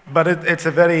think, but it's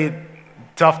a very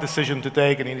tough decision to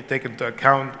take, and you need to take into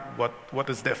account what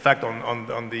is the effect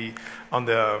on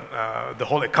the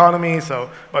whole economy. So,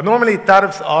 but normally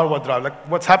tariffs are what drive. Like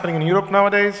what's happening in Europe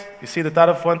nowadays, you see the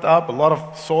tariff went up, a lot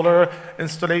of solar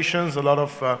installations, a lot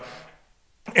of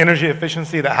energy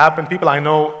efficiency that happened. People I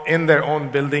know in their own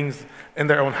buildings, in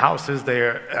their own houses,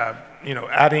 they're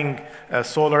adding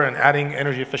solar and adding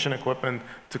energy efficient equipment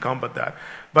to combat that.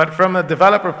 But from a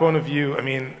developer point of view, I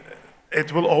mean,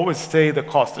 it will always stay the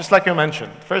cost. Just like you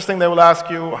mentioned, first thing they will ask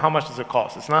you, how much does it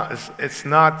cost? It's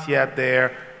not yet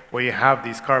there where you have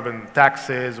these carbon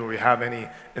taxes, or you have any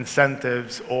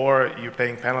incentives, or you're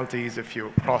paying penalties if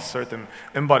you cross certain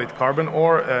embodied carbon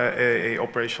or a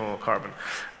operational carbon.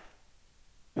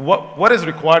 What is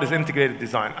required is integrated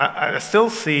design. I still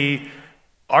see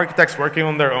architects working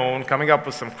on their own, coming up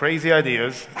with some crazy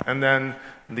ideas, and then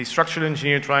the structural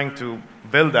engineer trying to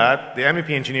build that, the MEP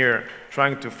engineer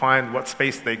trying to find what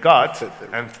space they got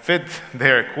and fit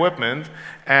their equipment,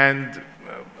 and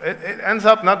it ends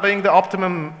up not being the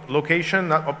optimum location,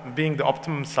 not being the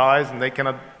optimum size, and they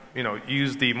cannot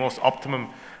use the most optimum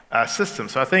system.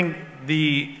 So I think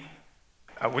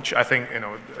which I think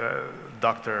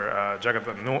Dr.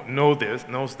 Jaikan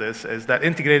knows this, is that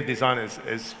integrated design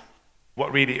is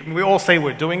what really, we all say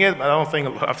we're doing it, but I don't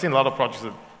think, I've seen a lot of projects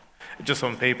that just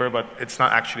on paper, but it's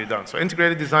not actually done. So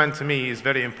integrated design to me is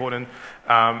very important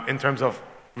in terms of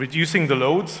reducing the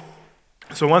loads.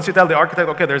 So once you tell the architect,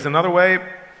 okay, there's another way,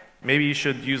 maybe you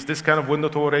should use this kind of window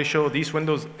to ratio, these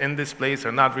windows in this place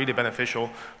are not really beneficial,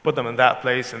 put them in that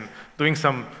place, and doing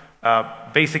some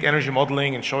basic energy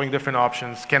modeling and showing different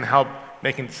options can help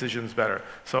making decisions better.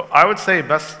 So I would say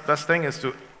best thing is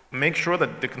to make sure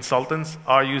that the consultants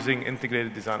are using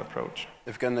integrated design approach.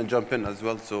 If I can jump in as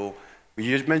well, so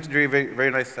you just mentioned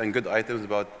very nice and good items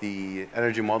about the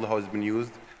energy model, how it's been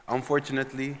used.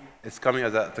 Unfortunately, it's coming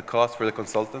at a cost for the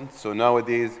consultant. So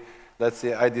nowadays, let's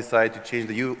say I decide to change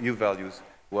the U values.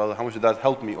 Well, how much does that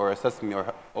help me or assess me?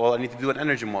 Or I need to do an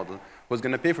energy model. Who's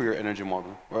going to pay for your energy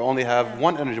model? Or only have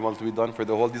one energy model to be done for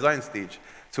the whole design stage.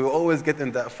 So we always get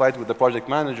in that fight with the project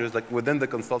managers, like within the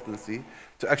consultancy,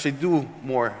 to actually do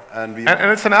more. And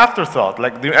it's an afterthought.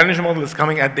 Like the energy model is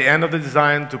coming at the end of the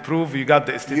design to prove you got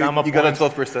the Istidama you got a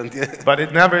 12%, yeah. But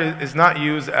it never is not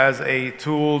used as a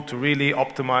tool to really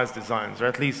optimize designs, or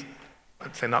at least,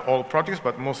 I'd say not all projects,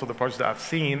 but most of the projects that I've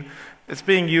seen, it's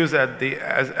being used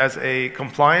as a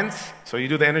compliance. So you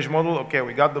do the energy model, okay,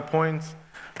 we got the points.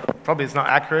 Probably it's not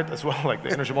accurate as well, like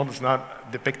the energy model is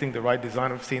not depicting the right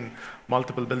design. I've seen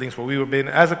multiple buildings where we were being,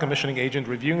 as a commissioning agent,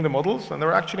 reviewing the models, and they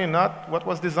were actually not what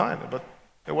was designed, but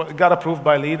it got approved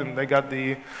by LEED, and they got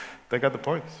the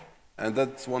points. And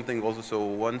that's one thing also, so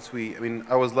once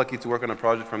I was lucky to work on a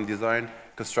project from design,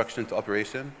 construction to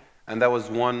operation, and that was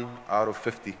 1 out of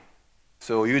 50.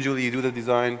 So usually you do the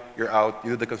design, you're out,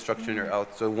 you do the construction, you're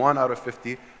out. So 1 out of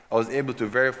 50, I was able to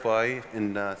verify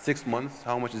in 6 months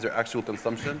how much is their actual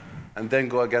consumption, and then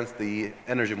go against the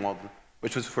energy model,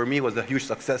 which was for me was a huge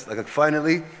success. Like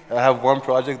finally, I have one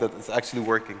project that is actually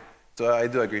working. So I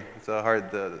do agree. It's a hard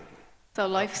So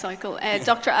life cycle.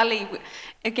 Dr. Ali,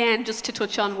 again, just to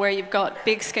touch on where you've got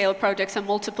big scale projects and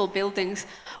multiple buildings,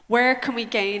 where can we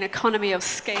gain economy of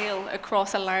scale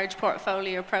across a large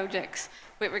portfolio of projects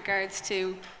with regards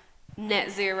to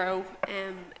net zero?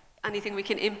 Anything we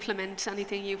can implement,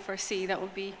 anything you foresee that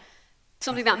would be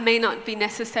something that may not be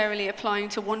necessarily applying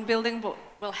to one building, but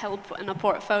will help on a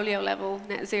portfolio level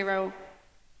net zero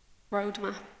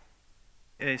roadmap?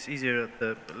 Yeah, it's easier at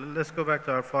the. Let's go back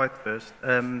to our fight first.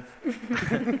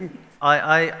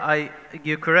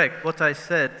 You're correct. What I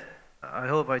said, I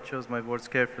hope I chose my words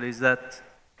carefully, is that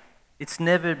it's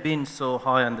never been so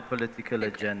high on the political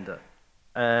agenda.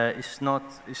 It's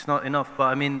not enough, but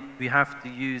I mean, we have to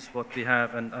use what we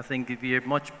have, and I think we are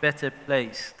much better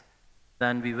placed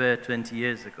than we were 20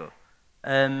 years ago.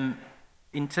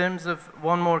 In terms of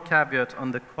one more caveat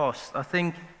on the cost, I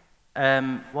think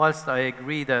whilst I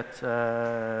agree that,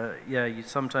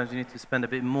 sometimes you need to spend a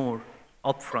bit more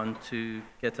upfront to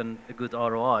get a good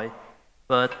ROI,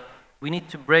 but we need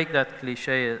to break that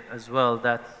cliche as well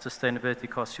that sustainability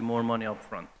costs you more money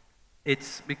upfront.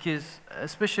 It's because,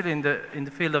 especially in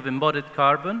the field of embodied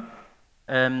carbon,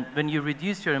 when you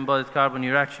reduce your embodied carbon,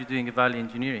 you're actually doing a value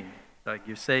engineering. Like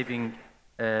you're saving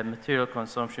material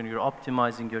consumption, you're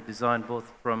optimizing your design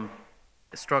both from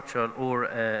structural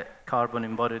or carbon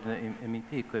embodied in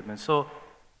MEP equipment. So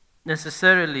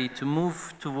necessarily to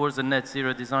move towards a net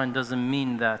zero design doesn't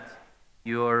mean that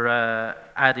you're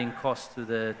adding costs to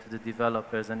the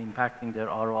developers and impacting their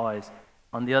ROIs.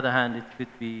 On the other hand, it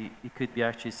could be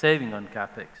actually saving on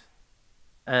capex.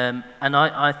 And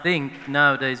I think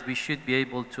nowadays we should be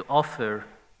able to offer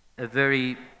a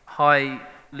very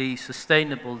highly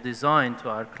sustainable design to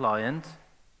our client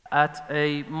at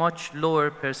a much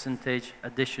lower percentage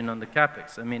addition on the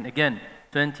capex. I mean, again,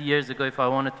 20 years ago, if I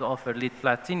wanted to offer LEED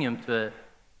Platinum to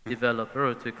a developer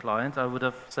or to a client, I would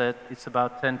have said it's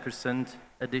about 10%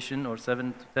 addition or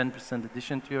 7 to 10%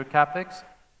 addition to your capex.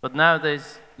 But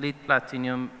nowadays, LEED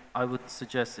Platinum, I would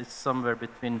suggest it's somewhere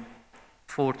between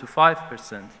 4 to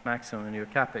 5% maximum in your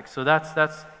capex. So that's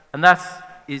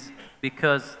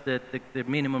because the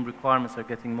minimum requirements are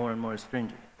getting more and more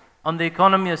stringent. On the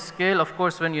economy of scale, of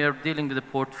course, when you're dealing with the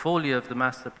portfolio of the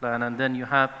master plan and then you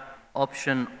have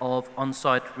option of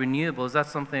on-site renewables,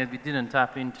 that's something that we didn't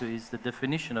tap into, is the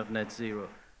definition of net zero.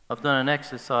 I've done an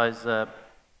exercise a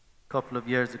couple of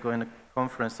years ago in a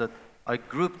conference that I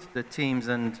grouped the teams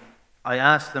and I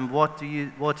asked them, what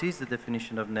is the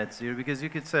definition of net zero? Because you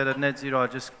could say that net zero, I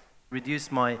just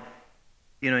reduce my,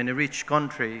 in a rich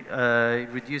country,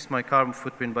 reduce my carbon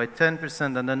footprint by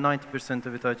 10%, and then 90%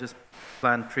 of it I just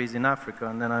plant trees in Africa,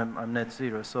 and then I'm net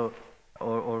zero, so,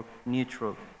 or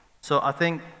neutral. So I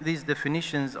think these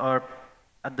definitions are,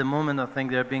 at the moment, I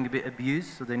think they're being a bit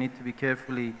abused, so they need to be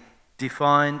carefully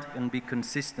defined and be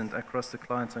consistent across the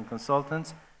clients and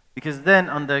consultants. Because then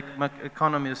on the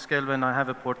economy of scale, when I have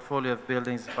a portfolio of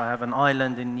buildings, if I have an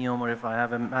island in NEOM, or if I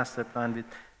have a master plan with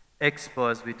Expo,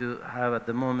 as we do have at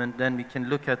the moment, then we can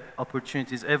look at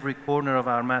opportunities every corner of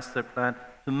our master plan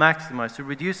to maximize, to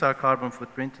reduce our carbon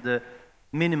footprint to the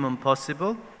minimum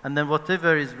possible, and then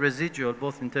whatever is residual,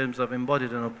 both in terms of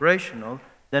embodied and operational,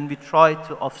 then we try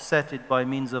to offset it by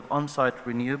means of on-site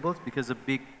renewables, because a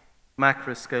big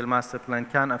macro-scale master plan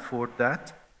can afford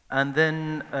that. And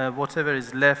then whatever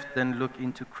is left, then look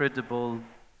into credible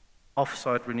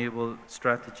off-site renewable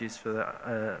strategies for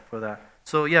that.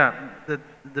 So yeah,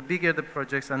 the bigger the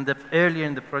projects and the earlier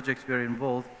in the projects we are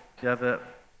involved, you have a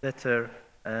better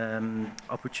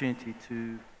opportunity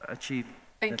to achieve.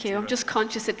 Thank you. I'm just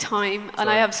conscious of time, and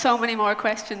I have so many more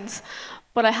questions,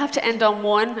 but I have to end on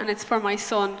one, and it's for my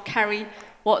son. Carrie,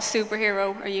 what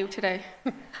superhero are you today?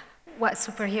 What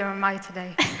superhero am I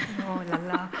today? Oh, la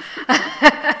la.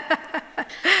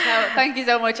 No, thank you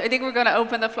so much. I think we're going to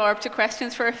open the floor up to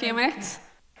questions for a few minutes.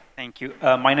 Thank you.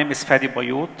 My name is Fadi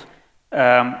Bayout.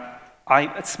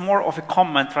 It's more of a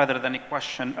comment rather than a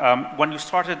question. When you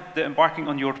started embarking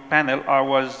on your panel, I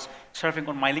was surfing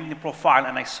on my LinkedIn profile,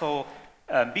 and I saw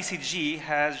BCG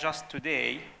has just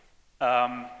today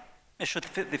issued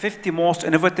the 50 most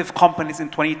innovative companies in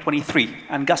 2023.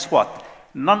 And guess what?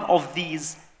 None of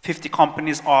these 50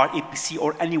 companies are EPC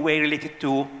or anywhere related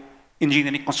to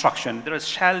engineering construction. There is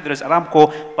Shell, there is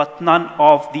Aramco, but none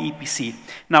of the EPC.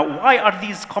 Now, why are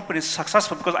these companies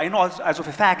successful? Because I know as of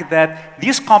a fact that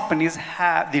these companies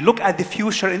they look at the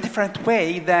future in a different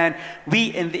way than we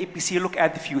in the EPC look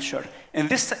at the future. In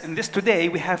this today,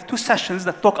 we have 2 sessions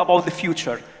that talk about the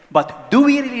future. But do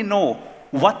we really know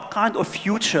what kind of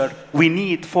future we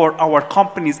need for our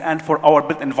companies and for our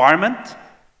built environment?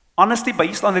 Honestly,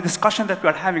 based on the discussion that we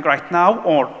are having right now,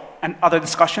 or and other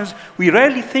discussions, we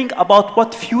rarely think about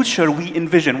what future we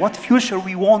envision, what future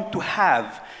we want to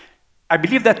have. I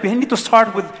believe that we need to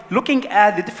start with looking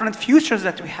at the different futures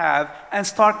that we have and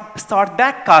start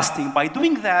backcasting. By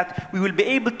doing that, we will be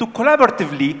able to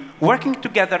collaboratively working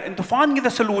together into finding the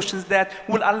solutions that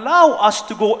will allow us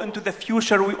to go into the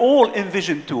future we all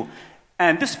envision to.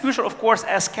 And this future, of course,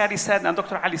 as Kari said and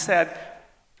Dr. Ali said,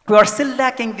 we are still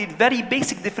lacking the very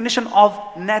basic definition of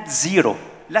net zero,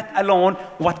 let alone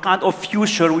what kind of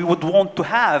future we would want to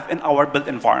have in our built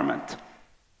environment.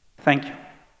 Thank you.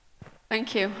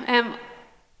 Thank you.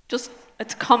 Just a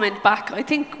comment back. I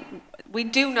think we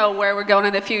do know where we're going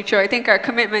in the future. I think our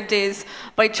commitment is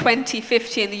by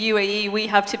 2050 in the UAE, we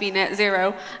have to be net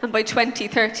zero. And by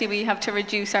 2030, we have to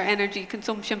reduce our energy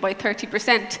consumption by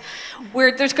 30%.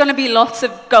 There's going to be lots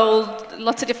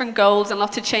of different goals and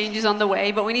lots of changes on the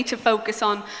way, but we need to focus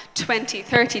on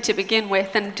 2030 to begin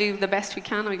with and do the best we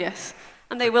can, I guess.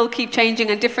 And they will keep changing,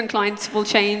 and different clients will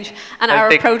change, and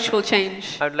our approach will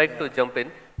change. I'd like to jump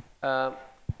in.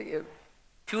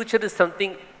 Future is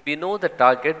something, we know the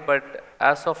target, but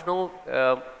as of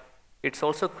now, it's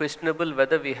also questionable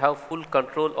whether we have full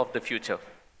control of the future.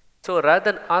 So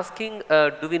rather than asking,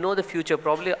 do we know the future,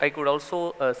 probably I could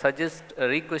also suggest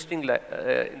re-questioning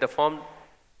in the form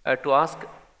to ask,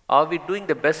 are we doing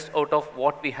the best out of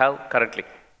what we have currently?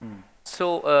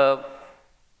 So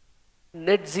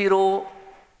net zero,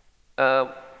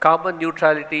 carbon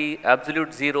neutrality,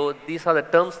 absolute zero, these are the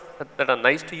terms that are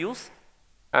nice to use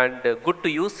and good to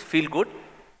use, feel good.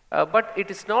 But it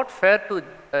is not fair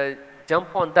to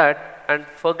jump on that and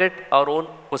forget our own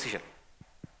position.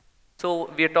 So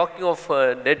we are talking of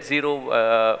net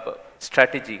zero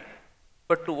strategy.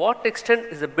 But to what extent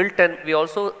is the built and we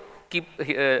also keep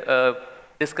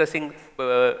discussing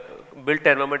built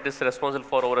environment is responsible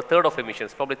for over a third of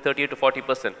emissions, probably 38 to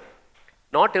 40%.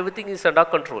 Not everything is under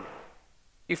control.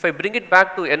 If I bring it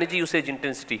back to energy usage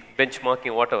intensity,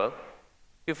 benchmarking, whatever,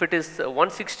 if it is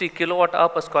 160 kilowatt hour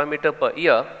per square meter per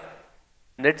year,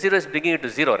 net zero is bringing it to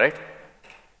zero, right?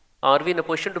 Are we in a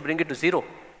position to bring it to zero?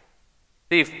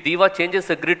 If DEWA changes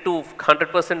the grid to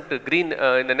 100% green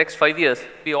in the next 5 years,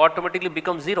 we automatically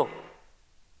become zero,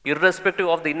 irrespective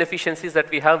of the inefficiencies that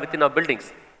we have within our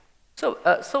buildings. So,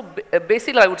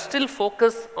 basically, I would still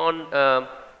focus on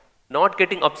not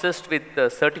getting obsessed with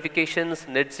certifications,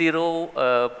 net zero,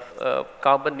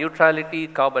 carbon neutrality,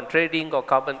 carbon trading, or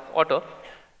carbon auto,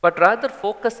 but rather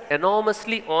focus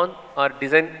enormously on our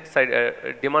design side,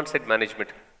 demand side management.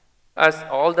 As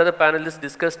all the other panelists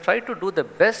discussed, try to do the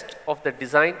best of the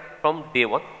design from day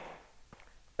one,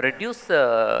 reduce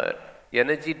the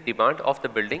energy demand of the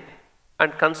building,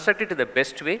 and construct it in the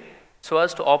best way so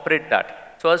as to operate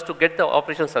that, so as to get the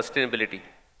operational sustainability.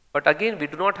 But again, we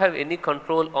do not have any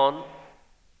control on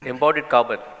embodied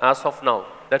carbon as of now.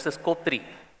 That's the scope 3.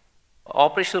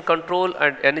 Operational control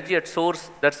and energy at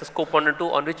source, that's the scope 1 and 2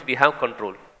 on which we have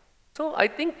control. So I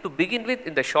think to begin with,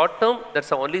 in the short term, that's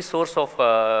the only source of,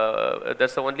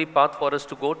 that's the only path for us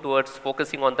to go towards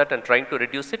focusing on that and trying to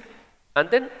reduce it. And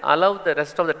then allow the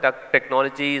rest of the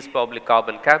technologies, probably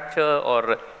carbon capture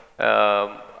or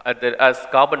as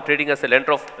carbon trading as a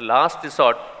lender of last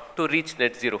resort to reach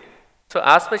net zero. So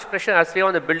as much pressure as we have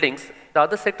on the buildings, the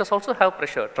other sectors also have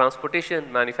pressure.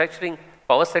 Transportation, manufacturing,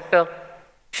 power sector,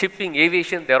 shipping,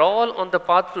 aviation, they're all on the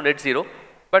path to net zero,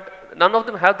 but none of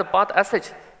them have the path as such.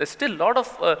 There's still a lot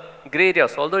of gray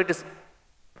areas, although it is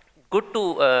good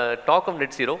to talk of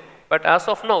net zero, but as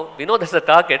of now, we know there's a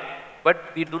target,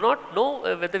 but we do not know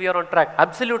whether we are on track.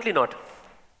 Absolutely not.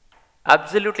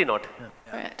 Absolutely not.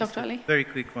 Yeah. Dr. Ali? Very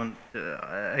quick one.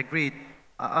 I agree.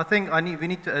 I think we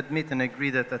need to admit and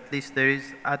agree that at least there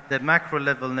is, at the macro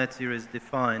level, net zero is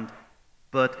defined,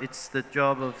 but it's the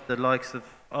job of the likes of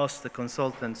us, the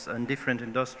consultants, and different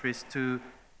industries to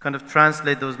kind of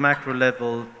translate those macro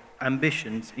level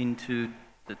ambitions into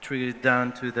the triggers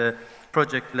down to the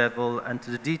project level and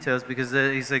to the details, because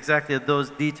it is exactly at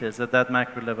those details that that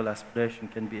macro level aspiration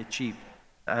can be achieved,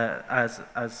 as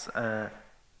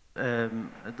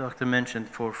Doctor mentioned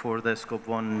for the scope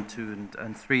 1 and 2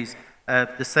 and 3s.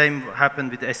 The same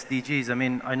happened with SDGs. I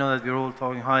mean, I know that we're all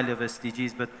talking highly of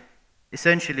SDGs, but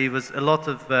essentially it was a lot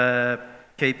of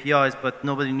KPIs, but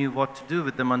nobody knew what to do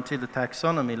with them until the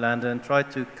taxonomy landed and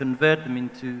tried to convert them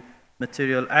into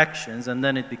material actions, and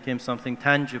then it became something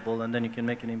tangible, and then you can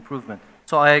make an improvement.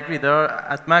 So I agree, there are,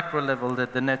 at macro level,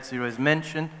 that the net zero is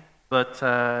mentioned, but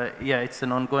yeah, it's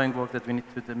an ongoing work that we need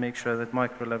to make sure that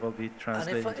micro level be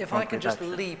translated. And if I can just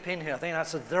leap in here, I think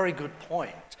that's a very good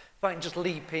point. If I can just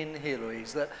leap in here,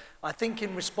 Louise, that I think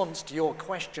in response to your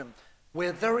question,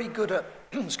 we're very good at,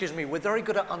 excuse me, we're very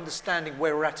good at understanding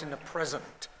where we're at in the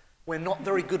present. We're not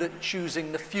very good at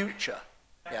choosing the future.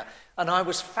 Yeah. And I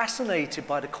was fascinated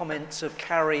by the comments of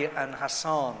Carrie and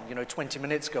Hassan, 20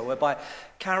 minutes ago, whereby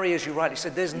Carrie, as you rightly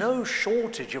said, there's no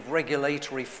shortage of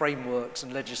regulatory frameworks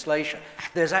and legislation.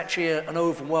 There's actually an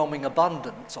overwhelming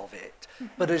abundance of it.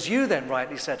 But as you then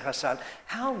rightly said, Hassan,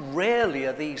 how rarely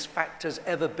are these factors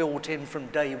ever built in from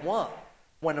day one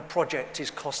when a project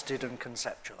is costed and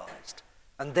conceptualized?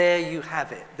 And there you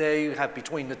have it. There you have,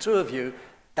 between the two of you,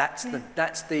 that's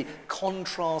the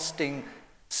contrasting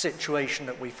situation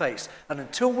that we face. And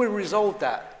until we resolve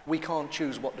that, we can't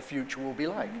choose what the future will be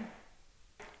like.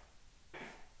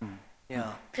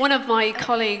 Yeah. One of my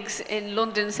colleagues in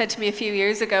London said to me a few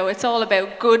years ago, it's all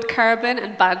about good carbon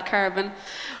and bad carbon.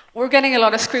 We're getting a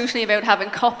lot of scrutiny about having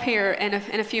COP here in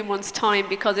a few months' time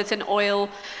because it's an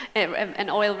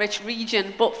oil-rich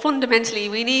region. But fundamentally,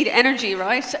 we need energy,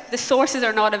 right? The sources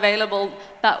are not available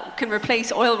that can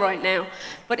replace oil right now.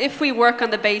 But if we work on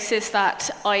the basis that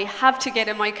I have to get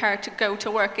in my car to go to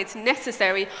work, it's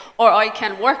necessary, or I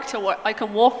can walk to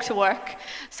work.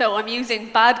 So I'm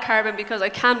using bad carbon because I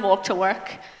can walk to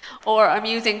work, or I'm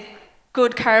using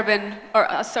good carbon, or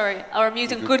I'm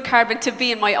using good carbon to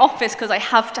be in my office because I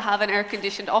have to have an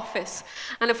air-conditioned office.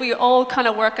 And if we all kind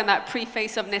of work on that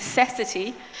preface of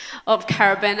necessity of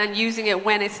carbon and using it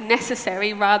when it's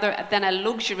necessary rather than a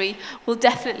luxury, we'll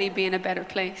definitely be in a better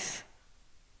place.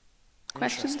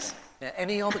 Questions? Yeah,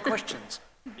 any other questions?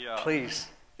 Yeah. Please.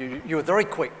 You were very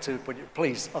quick to put it.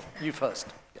 Please, you first.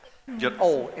 Yep.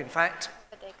 Oh, in fact,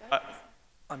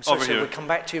 I'm so sorry, we'll come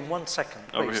back to you in 1 second.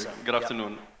 Please, over here. Good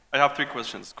afternoon. I have 3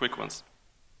 questions, quick ones.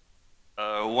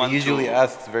 He usually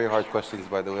asks very hard questions,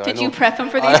 by the way. Did you prep him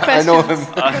for these questions? I know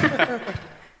him.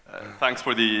 Thanks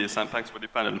for the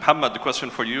panel. Muhammad, the question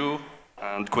for you,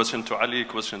 and question to Ali,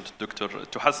 question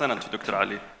to Hassan and to Dr.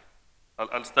 Ali.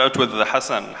 I'll start with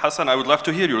Hassan. Hassan, I would love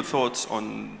to hear your thoughts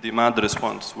on demand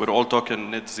response. We're all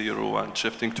talking net zero and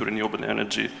shifting to renewable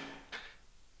energy.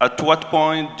 At what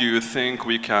point do you think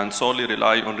we can solely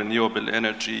rely on renewable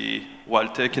energy while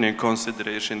taking in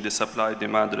consideration the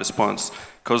supply-demand response?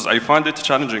 Because I find it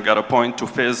challenging at a point to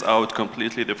phase out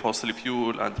completely the fossil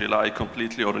fuel and rely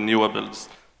completely on renewables,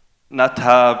 not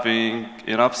having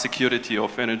enough security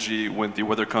of energy when the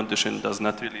weather condition does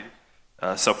not really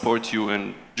support you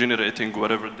in generating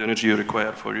whatever the energy you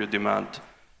require for your demand.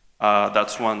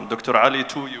 That's one. Dr. Ali,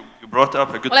 too, you brought up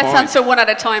a good point. Let's answer one at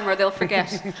a time or they'll forget.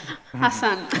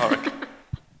 Hassan. All right.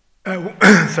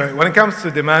 Sorry, when it comes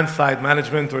to demand side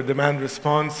management or demand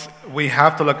response, we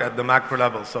have to look at the macro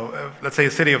level. So let's say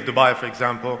the city of Dubai, for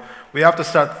example, we have to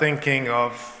start thinking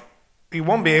of, we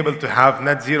won't be able to have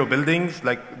net zero buildings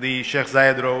like the Sheikh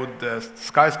Zayed Road, the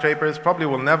skyscrapers probably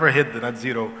will never hit the net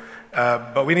zero.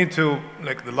 But we need to,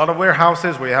 like a lot of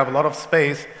warehouses where you have a lot of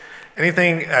space,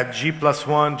 anything at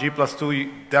G+1, G+2,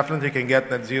 you definitely can get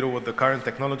net zero with the current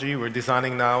technology. We're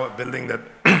designing now a building that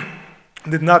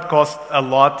did not cost a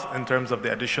lot in terms of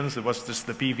the additions. It was just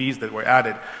the PVs that were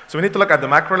added. So we need to look at the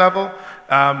macro level.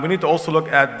 We need to also look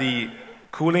at the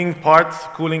cooling part.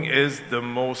 Cooling is the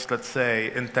most, let's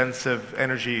say, intensive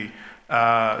energy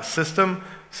system.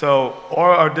 So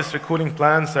all our district cooling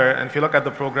plants are, and if you look at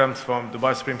the programs from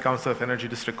Dubai Supreme Council of Energy,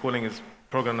 district cooling is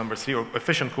program number 3, or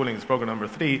efficient cooling is program number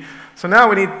 3. So now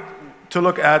we need to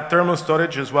look at thermal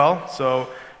storage as well. So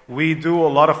we do a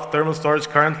lot of thermal storage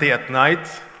currently at night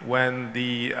when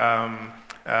the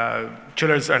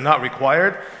chillers are not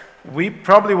required. We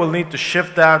probably will need to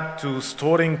shift that to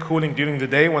storing cooling during the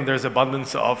day when there's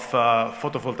abundance of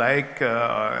photovoltaic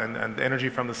and energy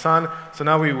from the sun. So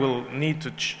now we will need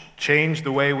to change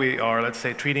the way we are, let's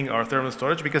say, treating our thermal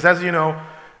storage, because as you know,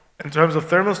 in terms of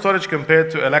thermal storage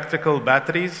compared to electrical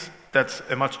batteries, that's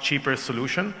a much cheaper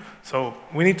solution. So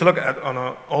we need to look at on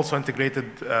a also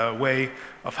integrated way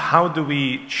of how do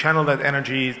we channel that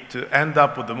energy to end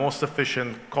up with the most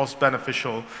efficient,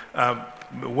 cost-beneficial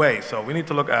way. So we need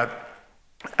to look at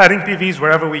adding PVs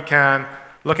wherever we can,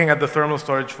 looking at the thermal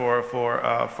storage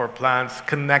for plants,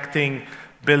 connecting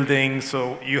buildings.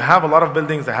 So you have a lot of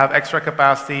buildings that have extra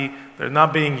capacity, they're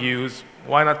not being used.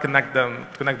 Why not connect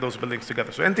those buildings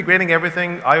together? So integrating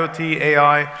everything, IoT,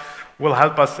 AI, will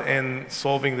help us in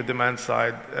solving the demand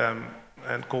side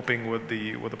and coping with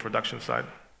the production side.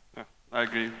 Yeah, I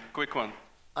agree. Quick one.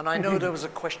 And I know there was a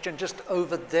question just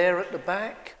over there at the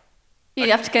back. You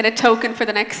have to get a token for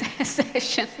the next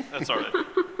session. That's all right.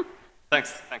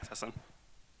 Thanks, Hassan.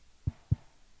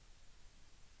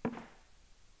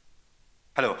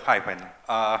 Hello, hi panel.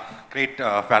 Great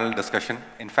panel discussion.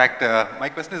 In fact, my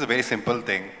question is a very simple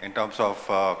thing in terms of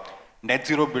net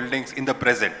zero buildings in the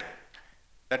present.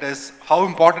 That is, how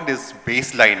important is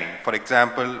baselining? For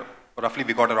example, roughly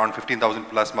we got around 15,000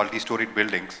 plus multi-storied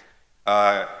buildings.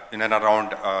 in and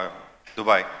around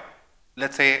Dubai.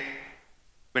 Let's say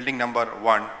building number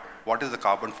 1, what is the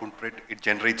carbon footprint it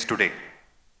generates today?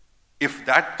 If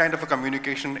that kind of a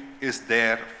communication is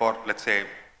there for, let's say,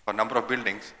 for a number of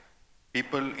buildings,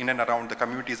 people in and around the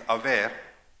community is aware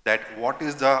that what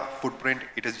is the footprint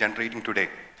it is generating today.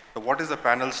 So what is the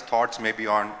panel's thoughts maybe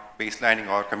on baselining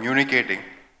or communicating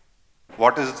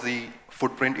what is the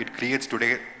footprint it creates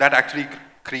today? That actually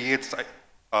creates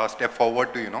a step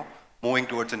forward to, moving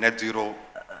towards a net zero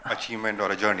achievement or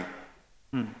a journey.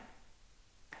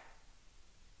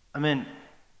 I mean,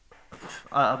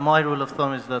 my rule of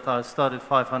thumb is that I started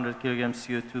 500 kilograms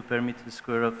CO2 per meter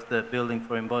square of the building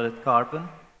for embodied carbon,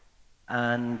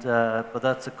 and but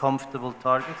that's a comfortable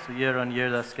target. So year on year,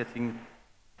 that's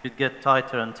it get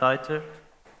tighter and tighter.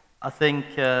 I think,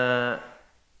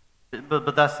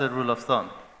 but that's the rule of thumb.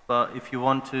 But if you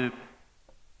want to,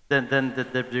 then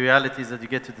the reality is that you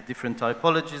get to the different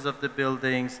typologies of the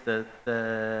buildings,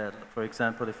 for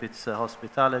example, if it's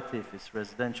hospitality, if it's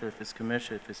residential, if it's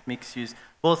commercial, if it's mixed use,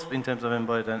 both in terms of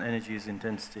embodied and energy use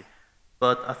intensity.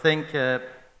 But I think,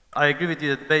 I agree with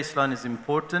you that baseline is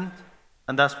important,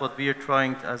 and that's what we are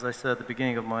trying to, as I said at the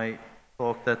beginning of my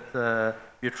talk, that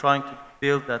we're trying to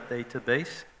build that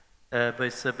database. But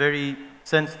it's a very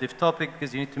sensitive topic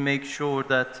because you need to make sure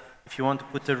that if you want to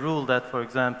put a rule that, for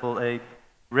example, a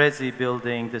resi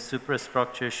building, the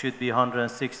superstructure should be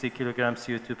 160 kilograms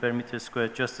CO2 per meter square,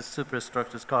 just the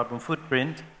superstructure's carbon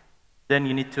footprint, then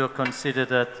you need to consider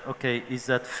that, okay, is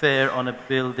that fair on a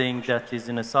building that is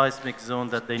in a seismic zone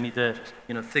that they need a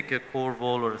thicker core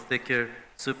wall or a thicker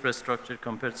superstructure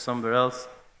compared to somewhere else?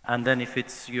 And then if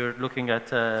you're looking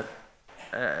at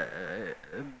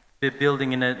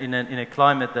building in a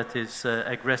climate that is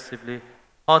aggressively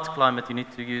hot climate, you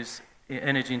need to use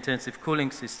energy-intensive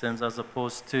cooling systems, as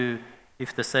opposed to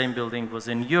if the same building was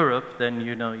in Europe, then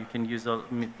you can use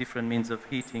different means of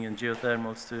heating and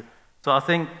geothermals too. So I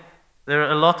think there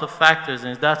are a lot of factors,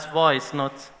 and that's why it's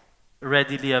not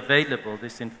readily available,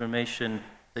 this information.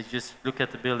 That you just look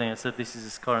at the building and say, this is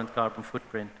its current carbon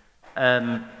footprint.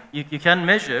 You can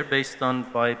measure based on,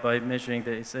 by measuring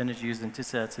its energy use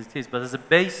intensity as it is, but as a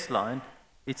baseline,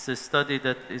 it's a study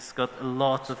that has got a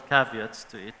lot of caveats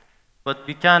to it. But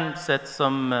we can set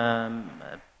some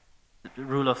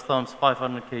rule of thumbs,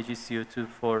 500 kg CO2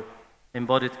 for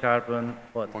embodied carbon,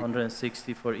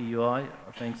 160 for EUI,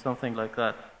 I think something like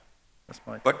that. That's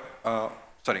my... But,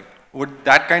 sorry, would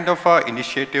that kind of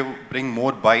initiative bring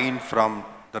more buy-in from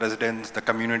the residents, the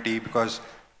community, because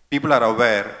people are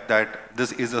aware that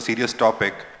this is a serious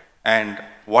topic, and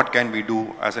what can we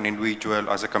do as an individual,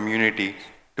 as a community,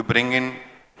 to bring in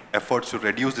efforts to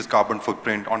reduce this carbon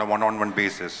footprint on a one-on-one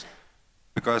basis?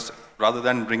 Because rather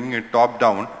than bringing it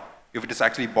top-down, if it is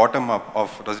actually bottom-up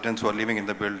of residents who are living in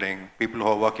the building, people who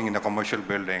are working in a commercial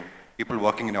building, people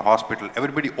working in a hospital,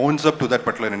 everybody owns up to that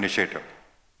particular initiative.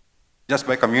 Just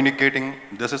by communicating,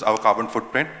 this is our carbon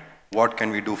footprint, what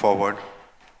can we do forward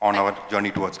on our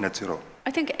journey towards net zero?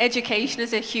 I think education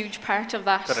is a huge part of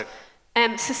that. Correct.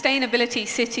 Sustainability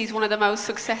City is one of the most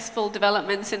successful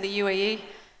developments in the UAE.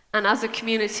 And as a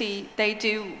community, they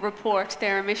do report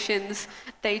their emissions.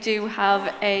 They do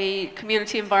have a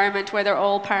community environment where they're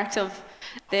all part of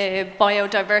the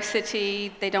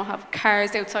biodiversity. They don't have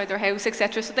cars outside their house,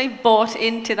 etc. So they've bought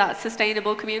into that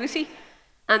sustainable community.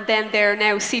 And then they're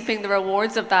now seeping the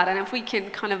rewards of that. And if we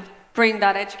can kind of bring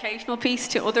that educational piece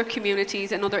to other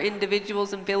communities and other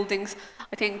individuals and buildings,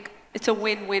 I think it's a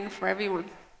win-win for everyone.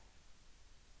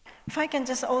 If I can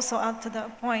just also add to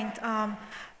that point,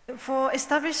 for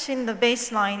establishing the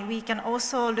baseline, we can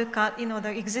also look at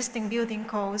the existing building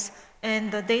codes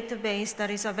and the database that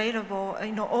is available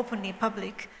openly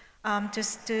public,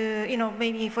 just to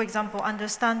maybe, for example,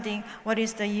 understanding what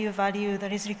is the U value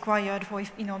that is required for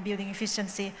building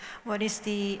efficiency, what is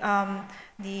the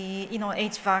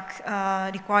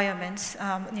HVAC requirements,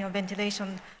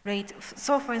 ventilation rate,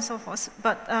 so forth and so forth.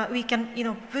 But we can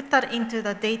put that into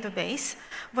the database.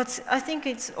 But I think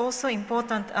it's also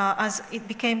important, as it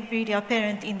became really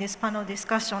apparent in this panel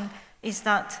discussion, is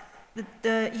that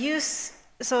the use,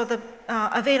 so the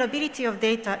availability of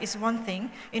data is one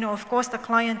thing. Of course, the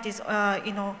client is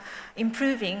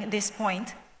improving this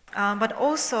point. But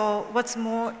also,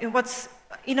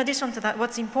 in addition to that,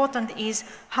 what's important is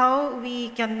how we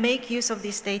can make use of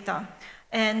this data.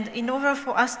 And in order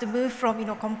for us to move from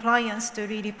compliance to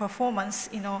really performance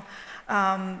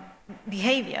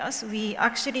behaviors, we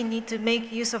actually need to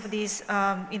make use of these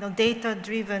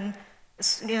data-driven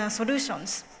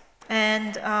solutions.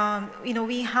 And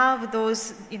we have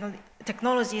those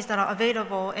technologies that are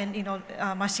available, and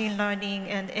machine learning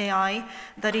and AI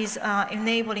that is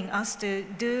enabling us to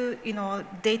do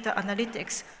data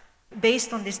analytics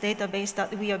based on this database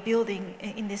that we are building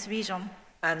in this region.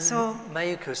 And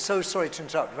Mayuko, so sorry to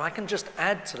interrupt, if I can just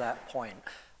add to that point,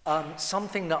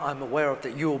 something that I'm aware of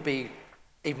that you'll be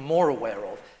even more aware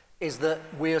of is that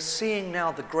we're seeing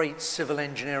now the great civil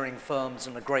engineering firms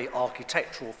and the great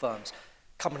architectural firms,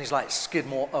 companies like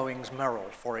Skidmore, Owings,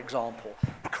 Merrill, for example,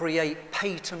 create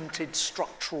patented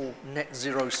structural net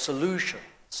zero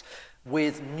solutions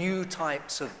with new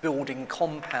types of building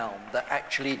compound that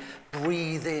actually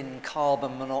breathe in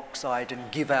carbon monoxide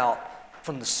and give out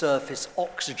from the surface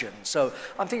oxygen. So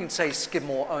I'm thinking, say,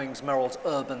 Skidmore, Owings, Merrill's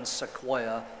Urban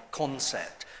Sequoia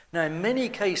concept. Now, in many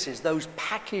cases, those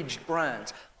packaged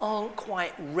brands aren't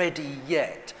quite ready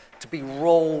yet to be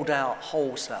rolled out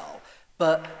wholesale,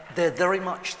 but they're very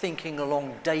much thinking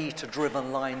along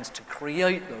data-driven lines to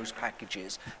create those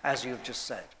packages, as you've just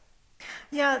said.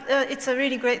 Yeah, it's a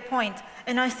really great point.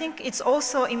 And I think it's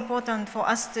also important for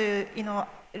us to,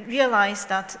 realize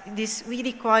that we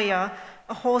require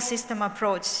a whole system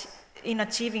approach in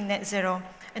achieving net zero.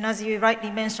 And as you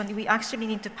rightly mentioned, we actually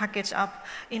need to package up,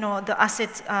 the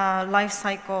asset life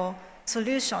cycle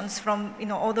solutions from,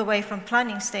 all the way from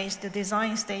planning stage to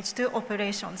design stage to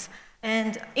operations.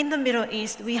 And in the Middle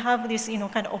East, we have this,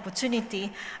 kind of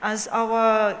opportunity as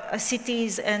our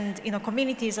cities and,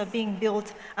 communities are being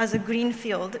built as a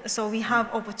greenfield. So we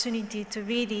have opportunity to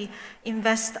really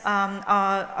invest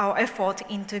our effort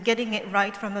into getting it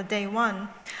right from the day one,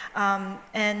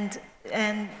 and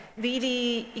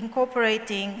really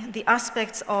incorporating the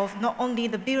aspects of not only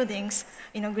the buildings,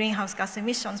 greenhouse gas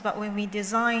emissions, but when we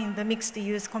design the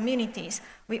mixed-use communities,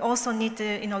 we also need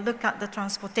to, look at the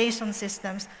transportation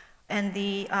systems and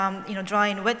the dry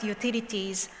and wet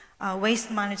utilities,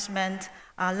 waste management,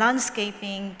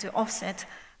 landscaping to offset.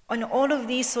 And all of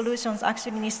these solutions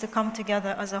actually needs to come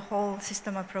together as a whole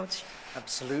system approach.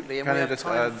 Absolutely. And Can we I have just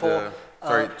time add,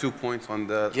 for 2 points on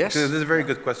the... Yes. This is a very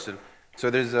good question. So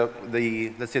there's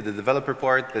let's say the developer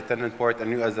part, the tenant part, and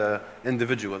you as an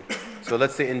individual. So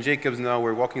let's say in Jacobs now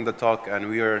we're walking the talk and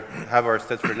we have our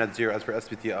steps for net zero as per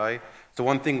SBTi. So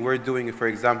one thing we're doing, for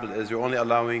example, is we're only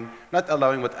not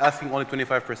allowing, but asking only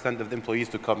 25% of the employees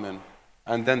to come in.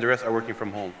 And then the rest are working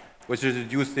from home, which is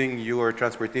reducing your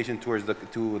transportation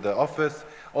to the office,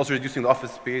 also reducing the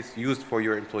office space used for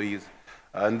your employees.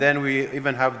 And then we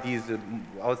even have these,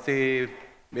 I would say,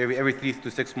 maybe every 3 to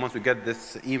 6 months we get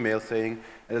this email saying,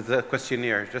 it's a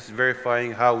questionnaire, just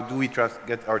verifying how do we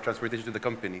get our transportation to the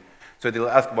company. So they'll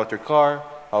ask about your car,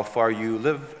 how far you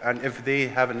live, and if they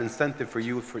have an incentive for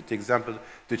you, for example,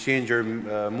 to change your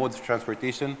modes of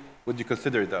transportation, would you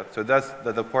consider that? So that's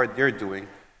the part they're doing.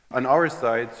 On our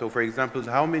side, so for example,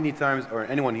 how many times, or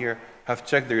anyone here, have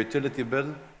checked their utility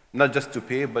bill, not just to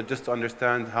pay, but just to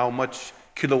understand how much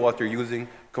kilowatt you're using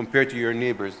compared to your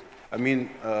neighbors? I mean,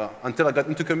 until I got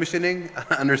into commissioning,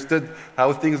 I understood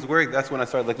how things work. That's when I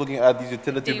started looking at these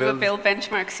utility bills. Bill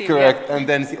benchmarks you. Correct, yeah. And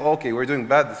then see, okay, we're doing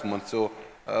bad this month, so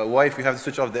why if we have to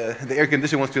switch off the air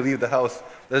conditioner once we leave the house,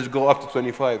 let's go up to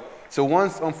 25. So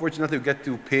once, unfortunately, we get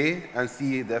to pay and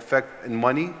see the effect in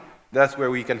money, that's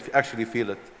where we can actually feel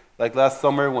it. Like last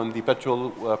summer when the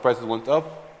petrol prices went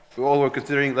up, we all were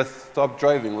considering, let's stop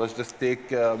driving, let's just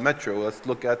take metro, let's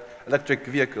look at electric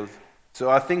vehicles. So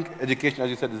I think education, as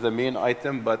you said, is the main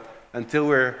item, but until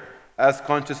we're as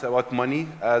conscious about money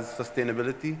as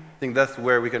sustainability, I think that's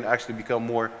where we can actually become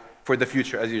more for the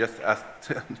future, as you just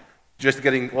asked. Just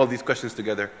getting all these questions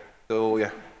together. So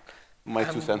yeah, my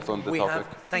 2 cents on the topic.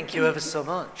 Thank you ever so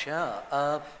much,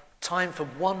 yeah. Time for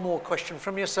one more question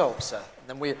from yourself, sir, and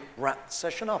then we wrap the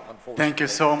session up, unfortunately. Thank you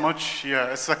so much.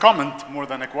 Yeah, it's a comment more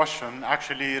than a question,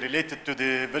 actually related to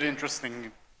the very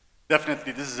interesting,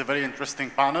 definitely this is a very interesting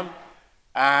panel.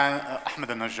 Ahmed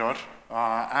Al-Najjar,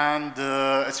 and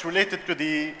it's related to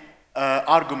the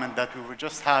argument that we were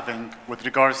just having with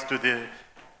regards to the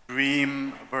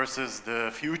dream versus the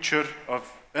future of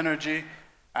energy,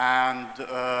 and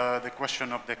the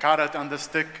question of the carrot and the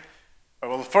stick.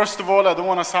 Well, first of all, I don't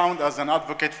want to sound as an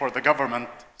advocate for the government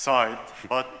side,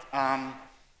 but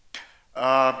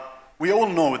we all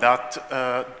know that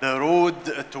the road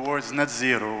towards net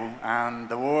zero and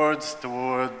the roads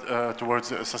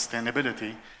towards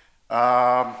sustainability,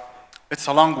 it's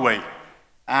a long way.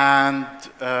 And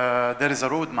there is a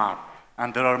roadmap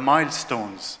and there are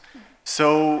milestones.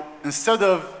 So instead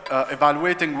of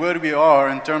evaluating where we are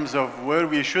in terms of where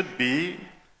we should be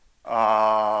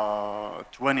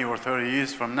 20 or 30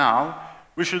 years from now,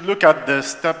 we should look at the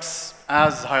steps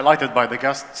as highlighted by the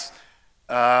guests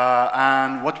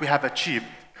and what we have achieved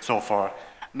so far.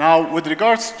 Now, with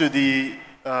regards to the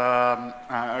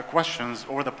questions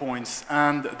or the points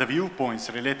and the viewpoints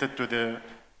related to the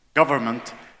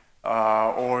government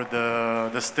or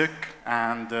the stick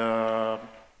and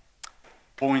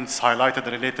points highlighted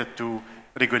related to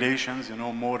regulations, you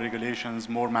know, more regulations,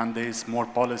 more mandates, more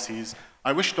policies.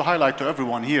 I wish to highlight to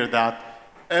everyone here that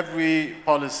every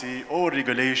policy or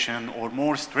regulation or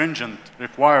more stringent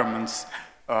requirements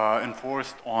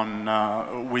enforced on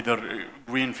whether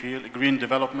green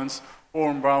developments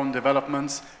or brown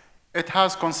developments, it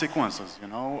has consequences, you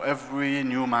know. Every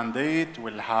new mandate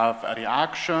will have a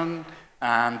reaction,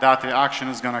 and that reaction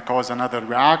is going to cause another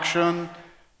reaction.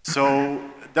 So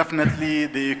definitely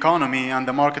the economy and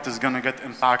the market is going to get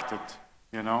impacted,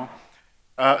 you know.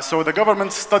 So the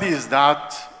government studies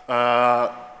that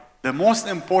the most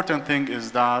important thing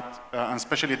is that, and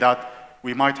especially that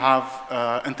we might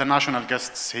have international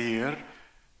guests here,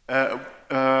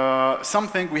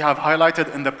 something we have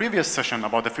highlighted in the previous session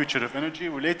about the future of energy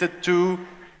related to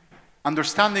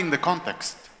understanding the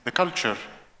context, the culture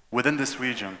within this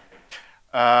region.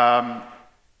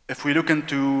 If we look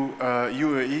into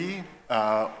UAE,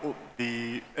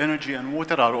 the energy and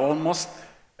water are almost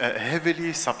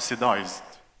heavily subsidized.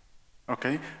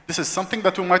 Okay, this is something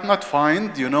that we might not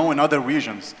find, you know, in other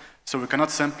regions. So we cannot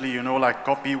simply, you know, like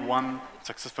copy one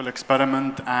successful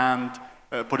experiment and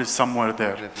put it somewhere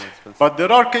there. But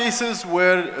there are cases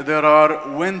where there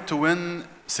are win-to-win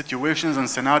situations and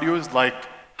scenarios, like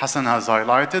Hassan has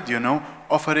highlighted, you know,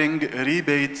 offering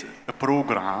rebate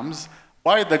programs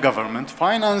by the government,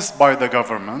 financed by the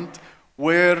government,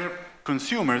 where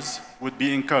consumers would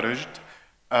be encouraged,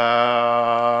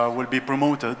 will be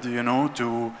promoted, you know,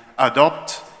 to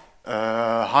adopt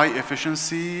high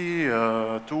efficiency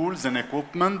tools and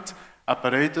equipment,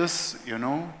 apparatus, you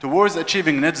know, towards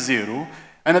achieving net zero.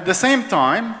 And at the same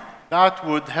time, that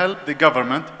would help the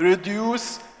government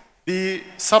reduce the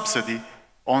subsidy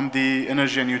on the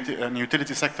energy and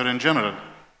utility sector in general.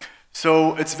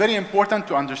 So it's very important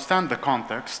to understand the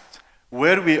context,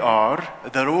 where we are,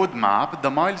 the roadmap,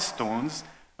 the milestones,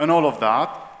 and all of that.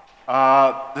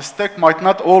 The stick might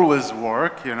not always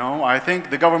work, you know. I think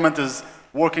the government is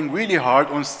working really hard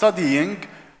on studying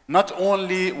not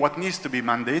only what needs to be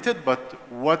mandated, but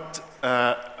what,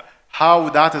 how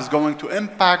that is going to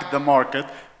impact the market,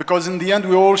 because in the end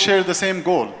we all share the same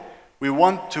goal. We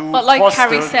want to But like foster...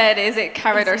 Carrie said, is it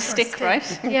carrot or stick,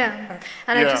 right? Yeah,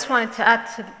 and I just wanted to add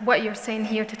to what you're saying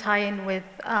here to tie in with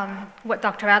what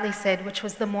Dr. Ali said, which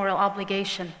was the moral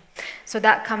obligation. So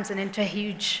that comes into a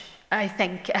huge, I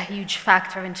think, a huge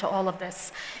factor into all of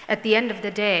this. At the end of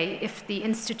the day, if the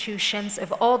institutions,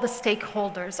 if all the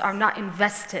stakeholders are not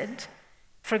invested,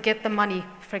 forget the money,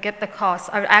 forget the costs,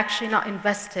 are actually not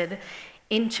invested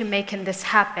into making this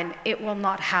happen, it will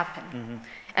not happen. Mm-hmm.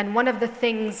 And one of the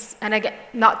things, and again,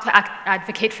 not to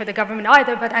advocate for the government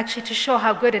either, but actually to show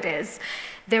how good it is,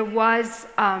 there was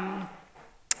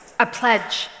a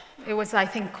pledge. It was, I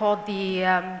think, called the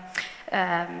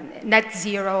Net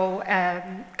Zero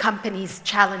Companies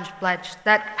Challenge Pledge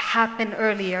that happened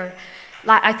earlier,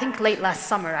 I think late last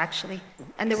summer, actually.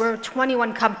 And there were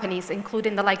 21 companies,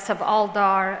 including the likes of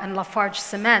Aldar and Lafarge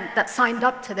Cement, that signed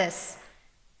up to this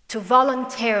to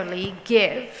voluntarily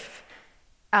give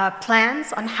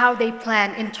plans on how they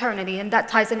plan internally, and that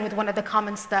ties in with one of the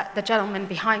comments that the gentleman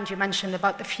behind you mentioned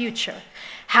about the future.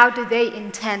 How do they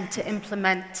intend to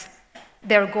implement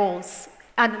their goals?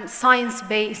 And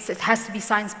science-based, it has to be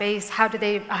science-based. How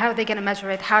are they going to measure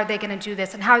it? How are they going to do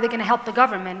this? And how are they going to help the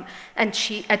government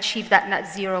achieve that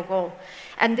net zero goal?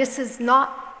 And this is not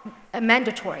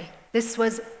mandatory. This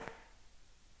was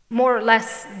more or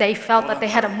less, they felt that they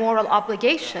had a moral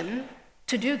obligation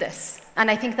to do this. And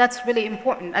I think that's really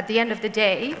important. At the end of the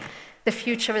day, the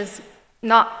future is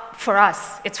not for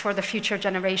us, it's for the future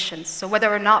generations. So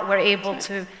whether or not we're able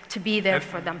to be there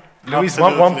for them. Louise,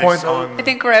 one point on... I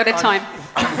think we're out of time.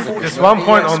 Just one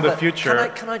point on the future.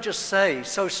 Can I just say,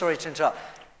 so sorry to interrupt,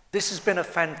 this has been a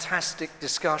fantastic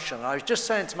discussion. I was just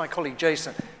saying to my colleague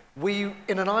Jason, we,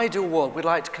 in an ideal world, we'd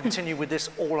like to continue with this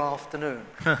all afternoon.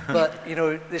 But, you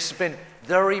know, this has been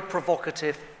very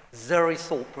provocative, very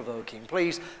thought-provoking.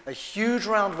 Please, a huge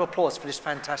round of applause for this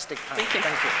fantastic panel. Thank you.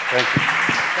 Thank you.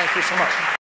 Thank you so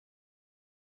much.